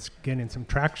is one that's gaining some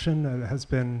traction. It has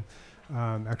been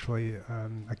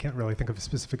I can't really think of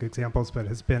specific examples, but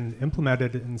has been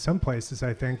implemented in some places,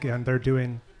 I think, and they're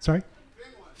doing,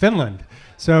 Finland.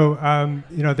 So,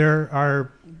 there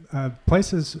are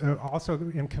places also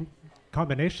in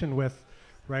combination with,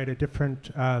 a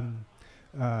different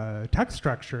tax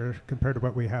structure compared to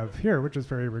what we have here, which is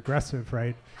very regressive,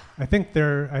 right? I think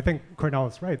Cornell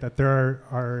is right, that there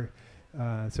are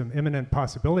some imminent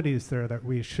possibilities there that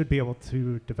we should be able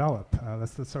to develop.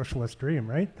 That's the socialist dream,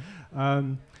 right?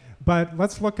 But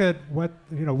let's look at what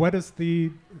is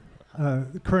the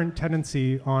current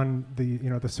tendency on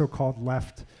the so-called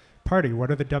left party. What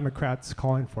are the Democrats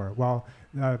calling for? Well,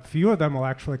 few of them will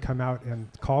actually come out and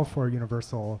call for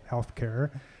universal health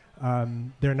care.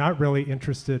 They're not really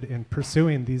interested in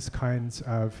pursuing these kinds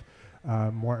of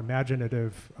more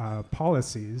imaginative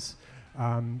policies.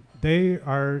 They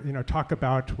are, talk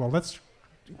about, well, let's,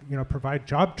 provide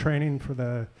job training for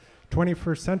the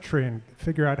 21st century and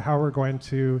figure out how we're going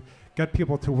to get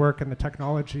people to work in the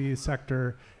technology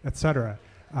sector, et cetera.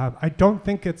 I don't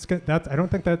think I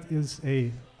don't think that is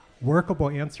a workable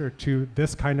answer to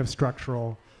this kind of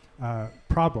structural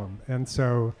problem. And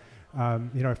so,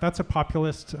 if that's a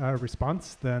populist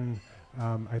response, then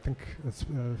I think it's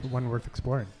one worth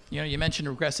exploring. You mentioned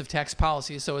regressive tax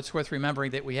policies, so it's worth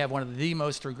remembering that we have one of the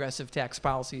most regressive tax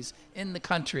policies in the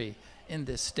country in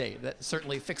this state. That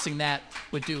certainly fixing that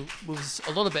would moves a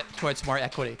little bit towards more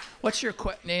equity. What's your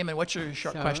name and what's your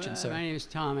short question, sir? My name is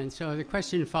Tom, and so the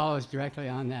question follows directly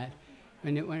on that.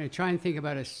 When I try and think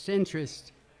about a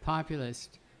centrist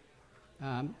populist,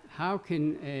 how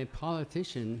can a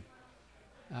politician,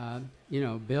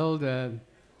 build a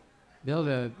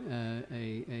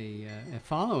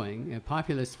following, a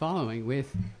populist following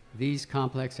with these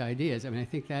complex ideas? I mean, I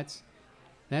think that's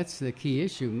the key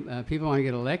issue. People want to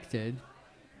get elected,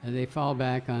 they fall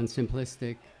back on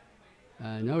simplistic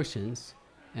notions,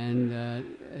 and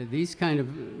these kind of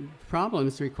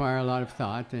problems require a lot of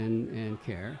thought and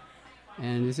care.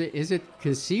 And is it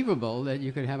conceivable that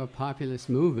you could have a populist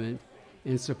movement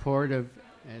in support of,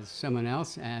 as someone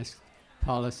else asked,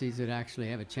 policies that actually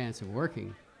have a chance of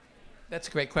working? That's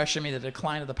a great question. I mean, the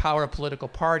decline of the power of political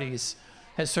parties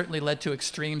has certainly led to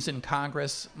extremes in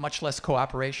Congress, much less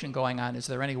cooperation going on. Is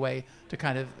there any way to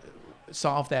kind of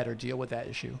solve that or deal with that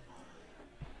issue?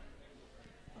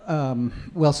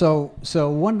 So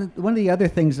one of the other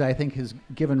things that I think has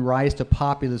given rise to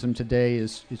populism today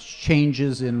is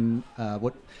changes in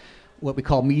what we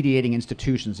call mediating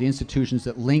institutions, the institutions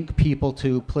that link people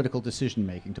to political decision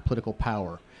making, to political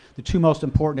power. The two most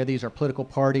important of these are political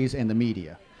parties and the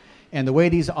media. And the way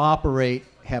these operate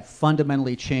have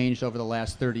fundamentally changed over the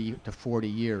last 30 to 40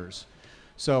 years.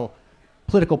 So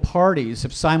political parties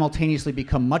have simultaneously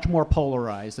become much more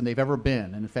polarized than they've ever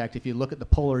been. And in fact, if you look at the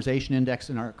polarization index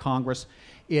in our Congress,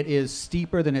 it is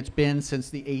steeper than it's been since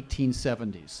the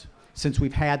 1870s, since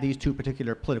we've had these two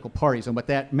particular political parties. And what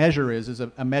that measure is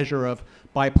a measure of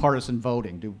bipartisan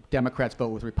voting. Do Democrats vote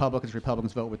with Republicans,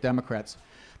 Republicans vote with Democrats?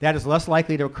 That is less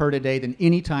likely to occur today than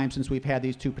any time since we've had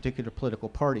these two particular political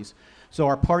parties. So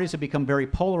our parties have become very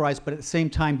polarized, but at the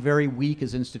same time very weak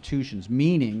as institutions,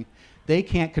 meaning they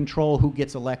can't control who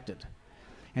gets elected.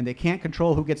 And they can't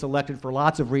control who gets elected for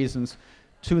lots of reasons.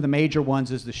 Two of the major ones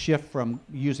is the shift from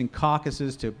using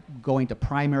caucuses to going to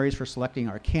primaries for selecting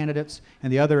our candidates,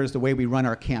 and the other is the way we run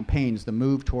our campaigns, the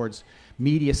move towards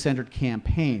media-centered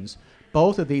campaigns.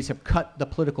 Both of these have cut the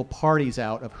political parties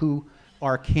out of who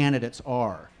our candidates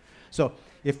are. So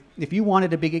if you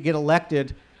wanted to get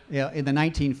elected in the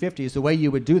 1950s, the way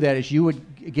you would do that is you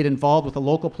would get involved with a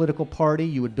local political party,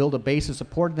 you would build a base of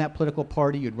support in that political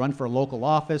party, you'd run for a local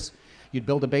office, you'd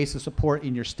build a base of support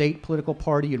in your state political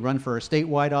party, you'd run for a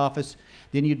statewide office,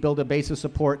 then you'd build a base of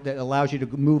support that allows you to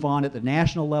move on at the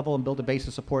national level and build a base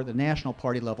of support at the national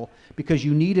party level, because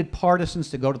you needed partisans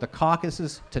to go to the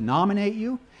caucuses to nominate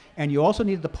you, and you also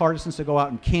needed the partisans to go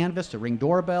out and canvass, to ring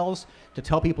doorbells, to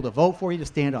tell people to vote for you, to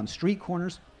stand on street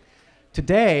corners.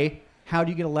 Today, how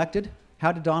do you get elected?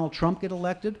 How did Donald Trump get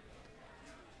elected?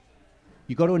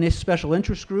 You go to a special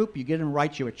interest group, you get them to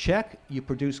write you a check, you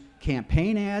produce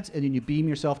campaign ads, and then you beam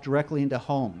yourself directly into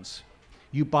homes.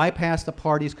 You bypass the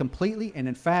parties completely, and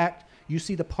in fact, you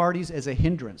see the parties as a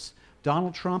hindrance.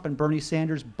 Donald Trump and Bernie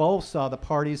Sanders both saw the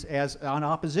parties as an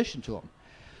opposition to them.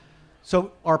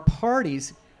 So our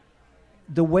parties,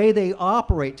 the way they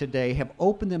operate today, have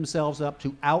opened themselves up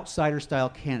to outsider-style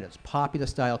candidates,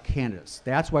 populist-style candidates.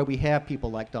 That's why we have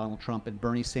people like Donald Trump and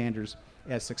Bernie Sanders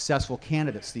as successful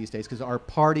candidates these days, because our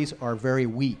parties are very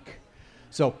weak.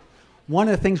 So one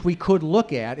of the things we could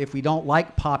look at, if we don't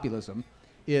like populism,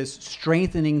 is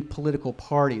strengthening political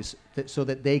parties so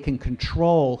that they can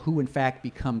control who in fact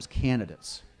becomes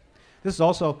candidates. This is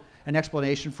also an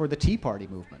explanation for the Tea Party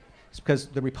movement. It's because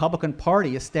the Republican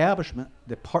Party establishment,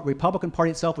 the Republican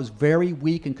Party itself was very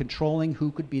weak in controlling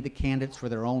who could be the candidates for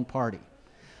their own party.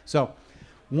 So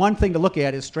one thing to look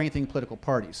at is strengthening political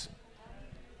parties.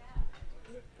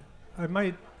 I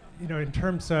might, in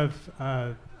terms of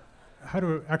how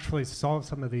to actually solve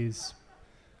some of these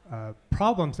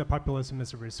problems that populism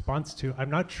is a response to, I'm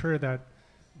not sure that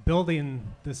building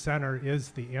the center is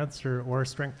the answer or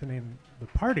strengthening the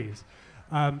parties.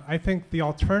 I think the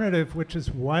alternative, which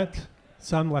is what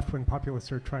some left-wing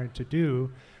populists are trying to do,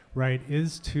 right,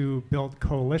 is to build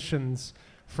coalitions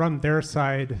from their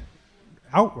side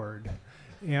outward,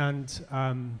 and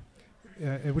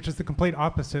which is the complete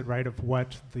opposite, right, of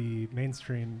what the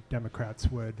mainstream Democrats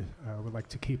would like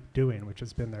to keep doing, which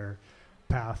has been their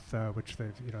path, which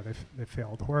they've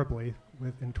failed horribly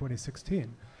with in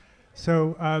 2016.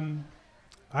 So.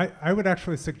 I would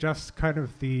actually suggest kind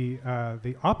of the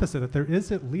opposite, that there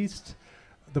is at least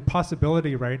the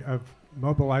possibility, right, of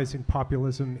mobilizing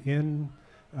populism in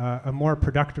a more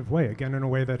productive way, again, in a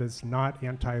way that is not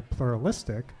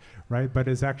anti-pluralistic, right, but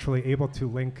is actually able to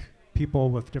link people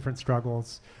with different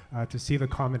struggles to see the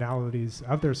commonalities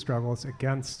of their struggles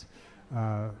against,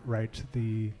 right,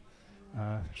 the,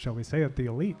 shall we say it, the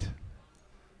elite.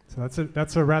 So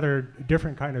that's a rather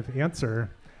different kind of answer.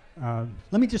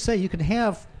 Let me just say, you can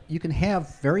have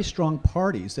very strong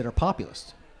parties that are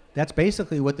populist. That's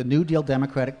basically what the New Deal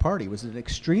Democratic Party was, an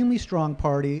extremely strong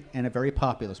party and a very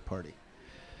populist party.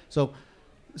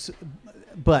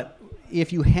 But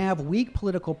if you have weak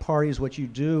political parties, what you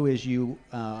do is you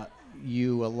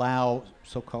allow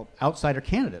so-called outsider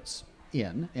candidates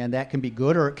in, and that can be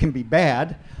good or it can be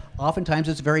bad. Oftentimes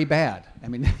it's very bad. I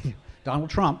mean, Donald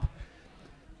Trump,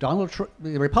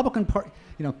 the Republican Party,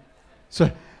 you know,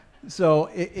 so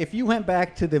if you went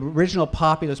back to the original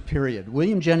populist period,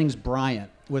 William Jennings Bryan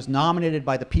was nominated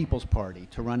by the People's Party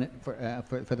to run it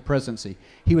for the presidency.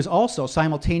 He was also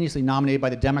simultaneously nominated by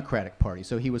the Democratic Party,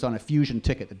 so he was on a fusion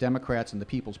ticket, the Democrats and the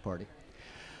People's Party.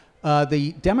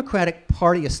 The Democratic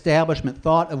Party establishment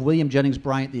thought of William Jennings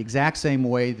Bryan the exact same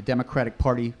way the Democratic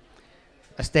Party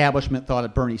establishment thought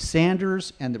of Bernie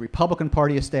Sanders, and the Republican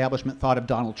Party establishment thought of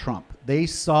Donald Trump. They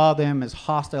saw them as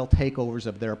hostile takeovers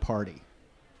of their party.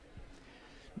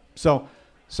 So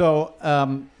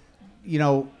you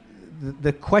know,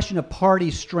 the question of party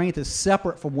strength is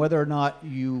separate from whether or not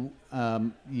the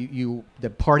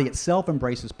party itself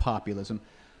embraces populism.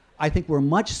 I think we're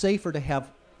much safer to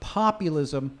have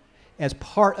populism as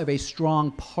part of a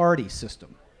strong party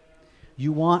system.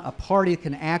 You want a party that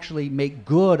can actually make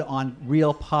good on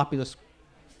real populist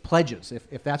pledges,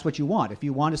 if that's what you want. If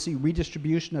you want to see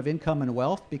redistribution of income and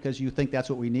wealth because you think that's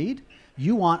what we need,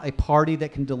 you want a party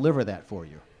that can deliver that for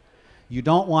you. You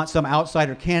don't want some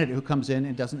outsider candidate who comes in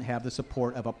and doesn't have the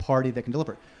support of a party that can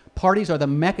deliver. Parties are the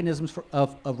mechanisms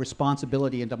of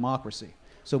responsibility in democracy.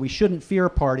 So we shouldn't fear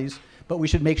parties, but we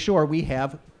should make sure we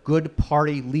have good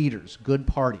party leaders, good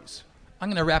parties. I'm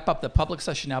going to wrap up the public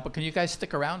session now, but can you guys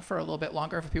stick around for a little bit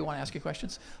longer if people want to ask you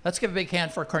questions? Let's give a big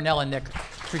hand for Cornell and Nick.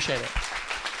 Appreciate it.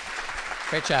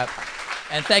 Great job.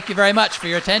 And thank you very much for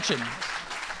your attention.